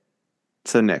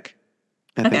 So Nick.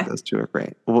 I think those two are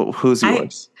great. Well, who's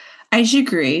yours? I should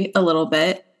agree a little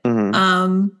bit.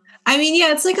 I mean,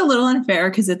 yeah, it's like a little unfair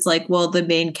because it's like, well, the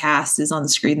main cast is on the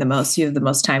screen the most. You have the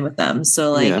most time with them.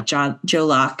 So like Joe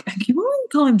Locke. I keep wanting to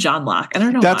call him John Locke. I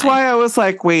don't know. That's why I was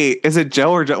like, wait, is it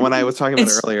Joe or Joe? When I was talking about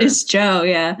it earlier, it's Joe.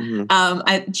 Yeah.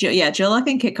 Joe Locke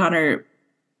and Kit Connor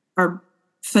are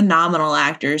phenomenal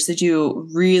actors that do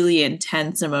really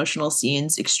intense emotional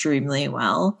scenes extremely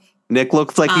well. Nick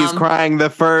looks like he's crying the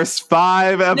first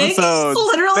 5 episodes.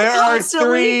 There are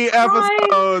 3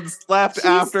 episodes left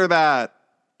after that.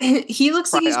 He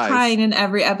looks like he's crying in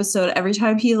every episode. Every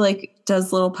time he like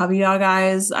does little puppy dog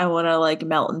eyes, I want to like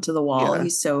melt into the wall. Yeah.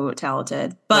 He's so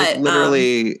talented. But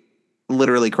like,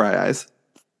 literally cry eyes.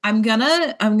 I'm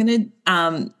gonna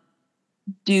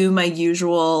do my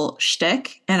usual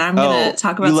shtick, and I'm gonna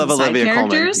talk about some side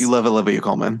characters. You love Olivia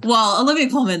Colman. Well, Olivia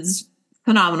Colman's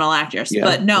phenomenal actress,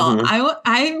 but no,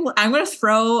 I'm gonna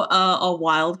throw a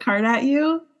wild card at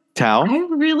you. Tao? I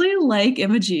really like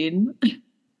Imogen.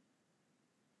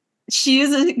 She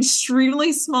is an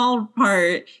extremely small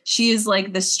part. She is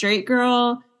like the straight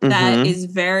girl that is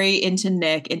very into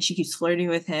Nick, and she keeps flirting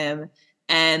with him.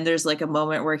 And there's like a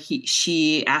moment where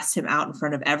she asks him out in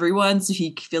front of everyone, so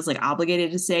he feels like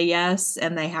obligated to say yes.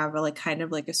 And they have a, like kind of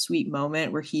like a sweet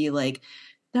moment where he like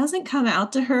doesn't come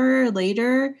out to her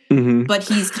later, but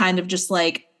he's kind of just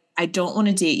like, I don't want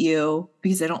to date you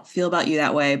because I don't feel about you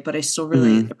that way, but I still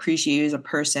really appreciate you as a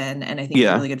person, and I think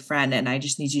you're a really good friend, and I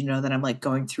just need you to know that I'm like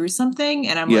going through something,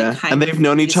 and I'm like kind and they've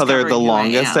known each other the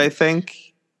longest, I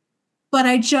think. But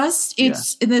I just, and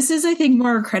this is, I think,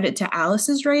 more a credit to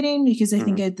Alice's writing, because I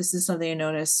think this is something I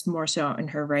noticed more so in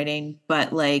her writing.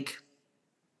 But like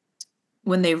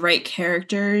when they write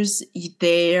characters,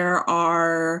 there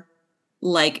are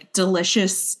like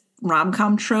delicious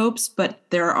rom-com tropes, but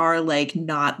there are like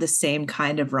not the same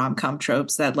kind of rom-com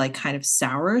tropes that like kind of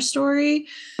sour a story.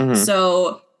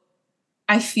 So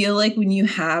I feel like when you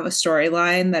have a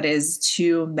storyline that is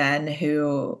 2 men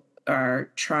who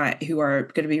are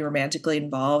going to be romantically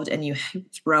involved, and you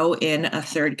throw in a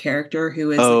third character who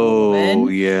is a woman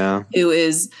who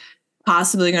is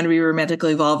possibly going to be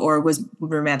romantically involved or was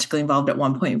romantically involved at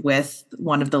one point with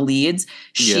one of the leads.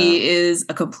 She is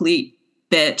a complete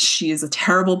bitch. She is a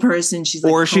terrible person. She's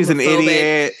like, or she's an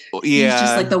idiot. She's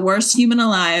just like the worst human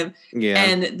alive.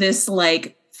 And this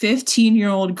like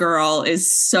 15-year-old girl is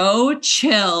so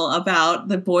chill about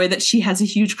the boy that she has a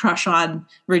huge crush on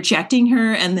rejecting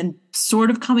her and then sort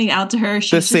of coming out to her.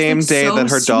 She's the same like day that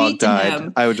her dog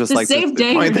died. I would just like to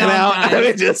point that out. I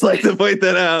would just like to point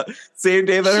that out. Same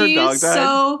day that her dog died.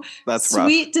 So that's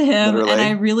sweet rough, to him. literally. And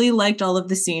I really liked all of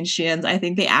the scenes she ends. I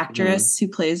think the actress who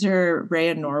plays her,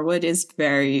 Rhea Norwood, is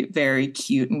very, very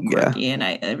cute and quirky, and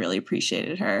I really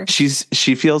appreciated her. She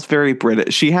feels very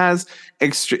British. She has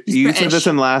you said this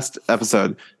in last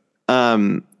episode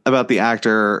about the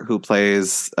actor who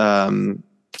plays the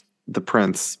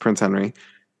Prince Henry.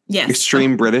 Yes.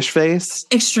 Extreme British face.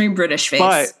 Extreme British face.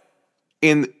 But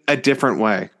in a different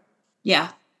way. Yeah.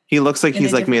 He looks like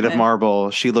he's like made of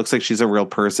marble. She looks like she's a real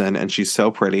person, and she's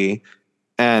so pretty.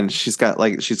 And she's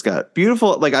got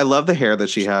beautiful, like, I love the hair that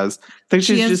she has. I think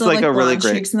she's just like a really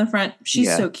great cheeks in the front.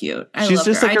 She's so cute. She's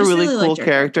just like a really cool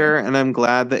character. And I'm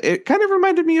glad that it kind of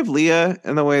reminded me of Leah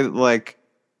in the way that like,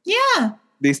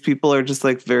 these people are just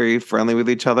like very friendly with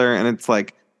each other. And it's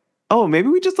like, oh, maybe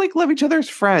we just like love each other as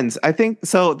friends. I think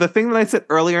so. The thing that I said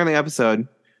earlier in the episode,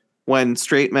 when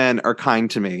straight men are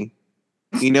kind to me,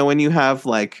 you know, when you have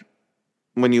like,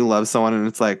 when you love someone and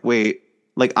it's like, wait,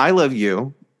 like I love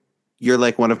you. You're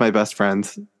like one of my best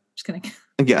friends. Just kidding.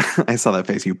 Yeah, I saw that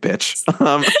face, you bitch.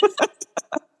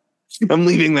 I'm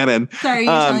leaving that in. Sorry,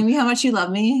 you're telling me how much you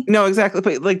love me? No, exactly.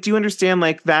 But like, do you understand?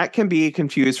 Like that can be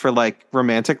confused for like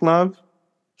romantic love.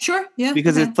 Sure. Yeah.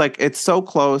 Because it's like, it's so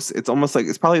close. It's almost like,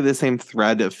 it's probably the same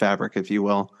thread of fabric, if you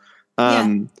will.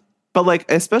 But like,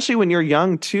 especially when you're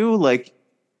young too, like.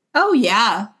 Oh,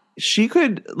 yeah. She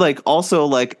could like also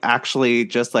like actually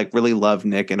just like really love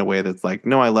Nick in a way that's like,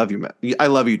 no, I love you. I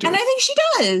love you, dude. And I think she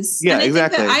does. Yeah, and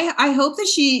exactly. I hope that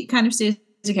she kind of stays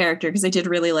a character because I did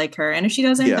really like her. And if she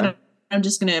doesn't, then I'm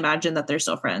just going to imagine that they're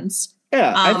still friends.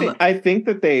 Yeah, I think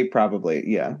that they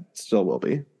probably, still will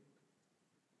be.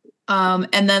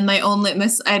 And then my own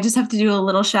litmus, I just have to do a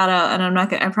little shout out, and I'm not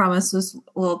gonna, I promise this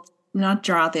will not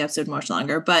draw out the episode much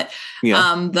longer, but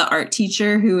the art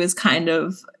teacher who is kind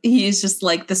of, he's just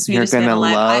like the sweetest man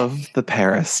alive. You're gonna love the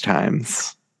Paris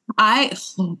Times. I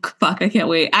can't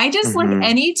wait. I just like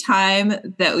any time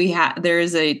that there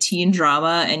is a teen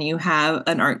drama and you have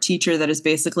an art teacher that is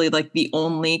basically like the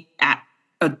only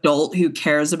adult who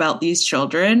cares about these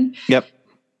children. Yep.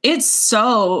 It's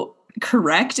so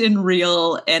correct and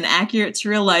real and accurate to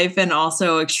real life and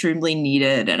also extremely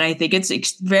needed. And I think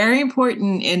it's very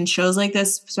important in shows like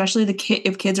this, especially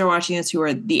if kids are watching this who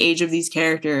are the age of these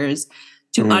characters,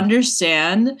 to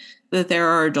understand that there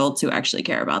are adults who actually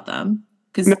care about them.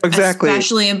 Because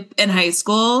especially in high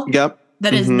school,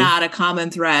 that is not a common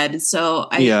thread. So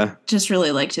I just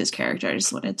really liked his character. I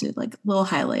just wanted to like a little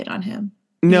highlight on him.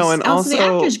 No, and also the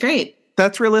actor's great.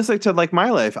 That's realistic to like my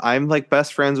life. I'm like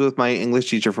best friends with my English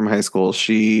teacher from high school.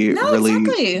 She really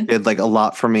did like a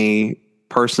lot for me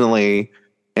personally.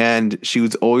 And she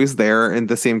was always there in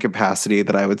the same capacity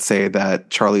that I would say that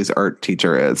Charlie's art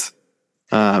teacher is.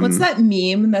 What's that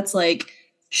meme that's like,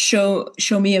 show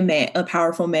me a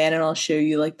powerful man and I'll show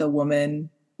you like the woman,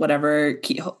 whatever,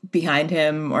 behind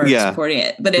him or supporting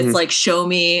it. But it's like, show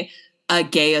me a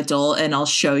gay adult and I'll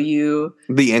show you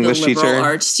the English teacher,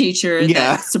 arts teacher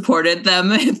that supported them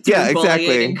through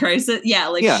bullying and crisis.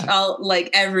 I'll like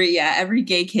every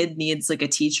gay kid needs like a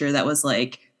teacher that was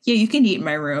like, yeah, you can eat in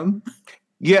my room.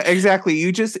 Yeah, exactly.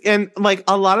 You just, and like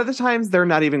a lot of the times they're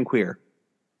not even queer.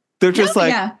 They're just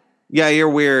yeah, you're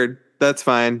weird. That's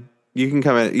fine. You can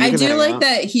come in. I do like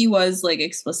that he was like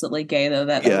explicitly gay though.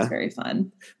 That was very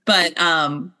fun. But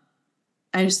I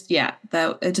just just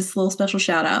a little special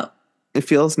shout out. It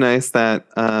feels nice that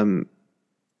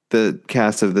the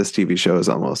cast of this TV show is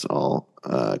almost all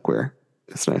queer.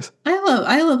 It's nice.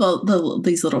 I love all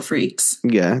these little freaks.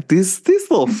 Yeah, these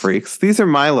little freaks. These are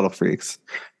my little freaks.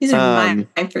 These are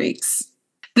my freaks.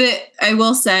 I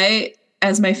will say,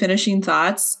 as my finishing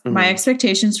thoughts, my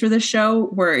expectations for this show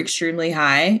were extremely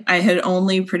high. I had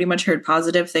only pretty much heard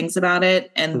positive things about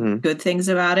it and good things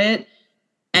about it,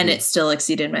 and it still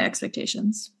exceeded my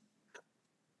expectations.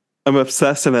 I'm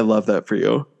obsessed and I love that for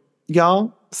you.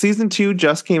 Y'all, season 2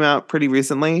 just came out pretty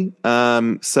recently.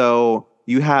 So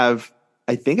you have,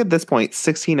 I think at this point,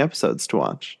 16 episodes to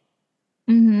watch.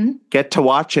 Get to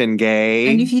watching, gay.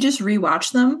 And if you just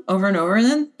rewatch them over and over,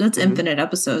 then that's infinite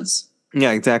episodes.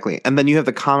 Yeah, exactly. And then you have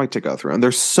the comic to go through. And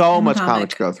there's so much comic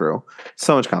to go through.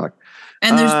 So much comic.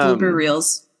 And there's blooper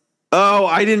reels. Oh,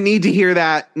 I didn't need to hear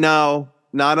that. No.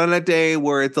 Not on a day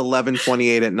where it's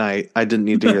 11:28 at night. I didn't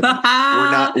need to hear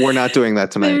that. We're not doing that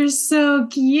tonight. They're so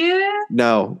cute.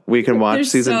 No, we can watch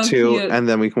season 2 and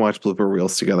then we can watch blooper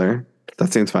reels together.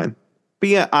 That seems fine. But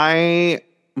yeah,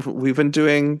 we've been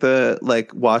doing the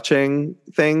like watching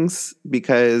things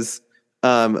because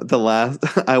the last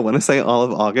I want to say all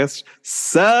of August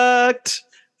sucked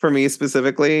for me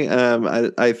specifically.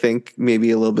 I think maybe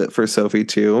a little bit for Sophie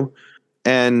too.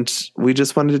 And we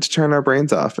just wanted to turn our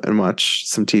brains off and watch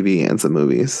some TV and some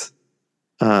movies.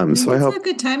 So I hope it's a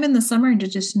good time in the summer to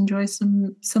just enjoy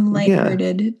some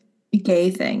lighthearted gay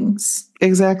things.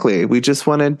 Exactly. We just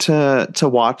wanted to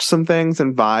watch some things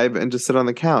and vibe and just sit on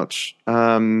the couch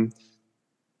and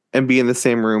be in the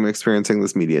same room experiencing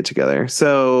this media together.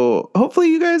 So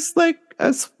hopefully you guys like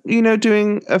us,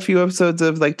 doing a few episodes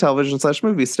of like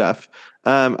television/movie stuff.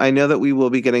 I know that we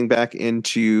will be getting back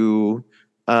into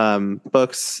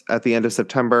books at the end of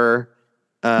September.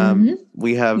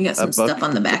 We got some stuff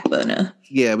on the back burner.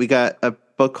 Yeah, we got a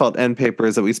book called End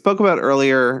Papers that we spoke about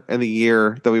earlier in the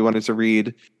year that we wanted to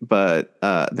read, but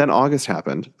then August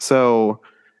happened. So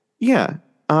yeah.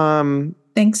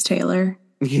 Thanks, Taylor.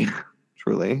 Yeah,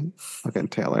 truly. Fucking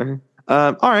Taylor.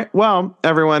 All right. Well,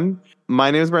 everyone, My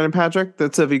name is Brendan Patrick.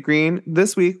 That's Sophie Green.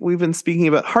 This week, we've been speaking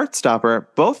about Heartstopper,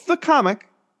 both the comic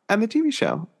and the TV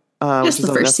show. Just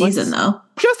the first season, though.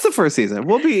 Just the first season.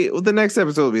 The next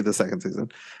episode will be the second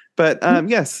season. But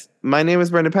yes, my name is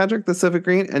Brendan Patrick. That's Sophie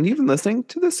Green. And you've been listening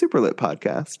to the Superlit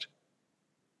podcast.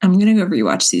 I'm going to go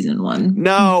rewatch season 1.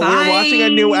 No, Bye. We're watching a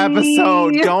new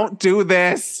episode. Don't do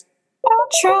this.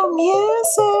 Outro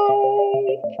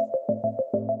music.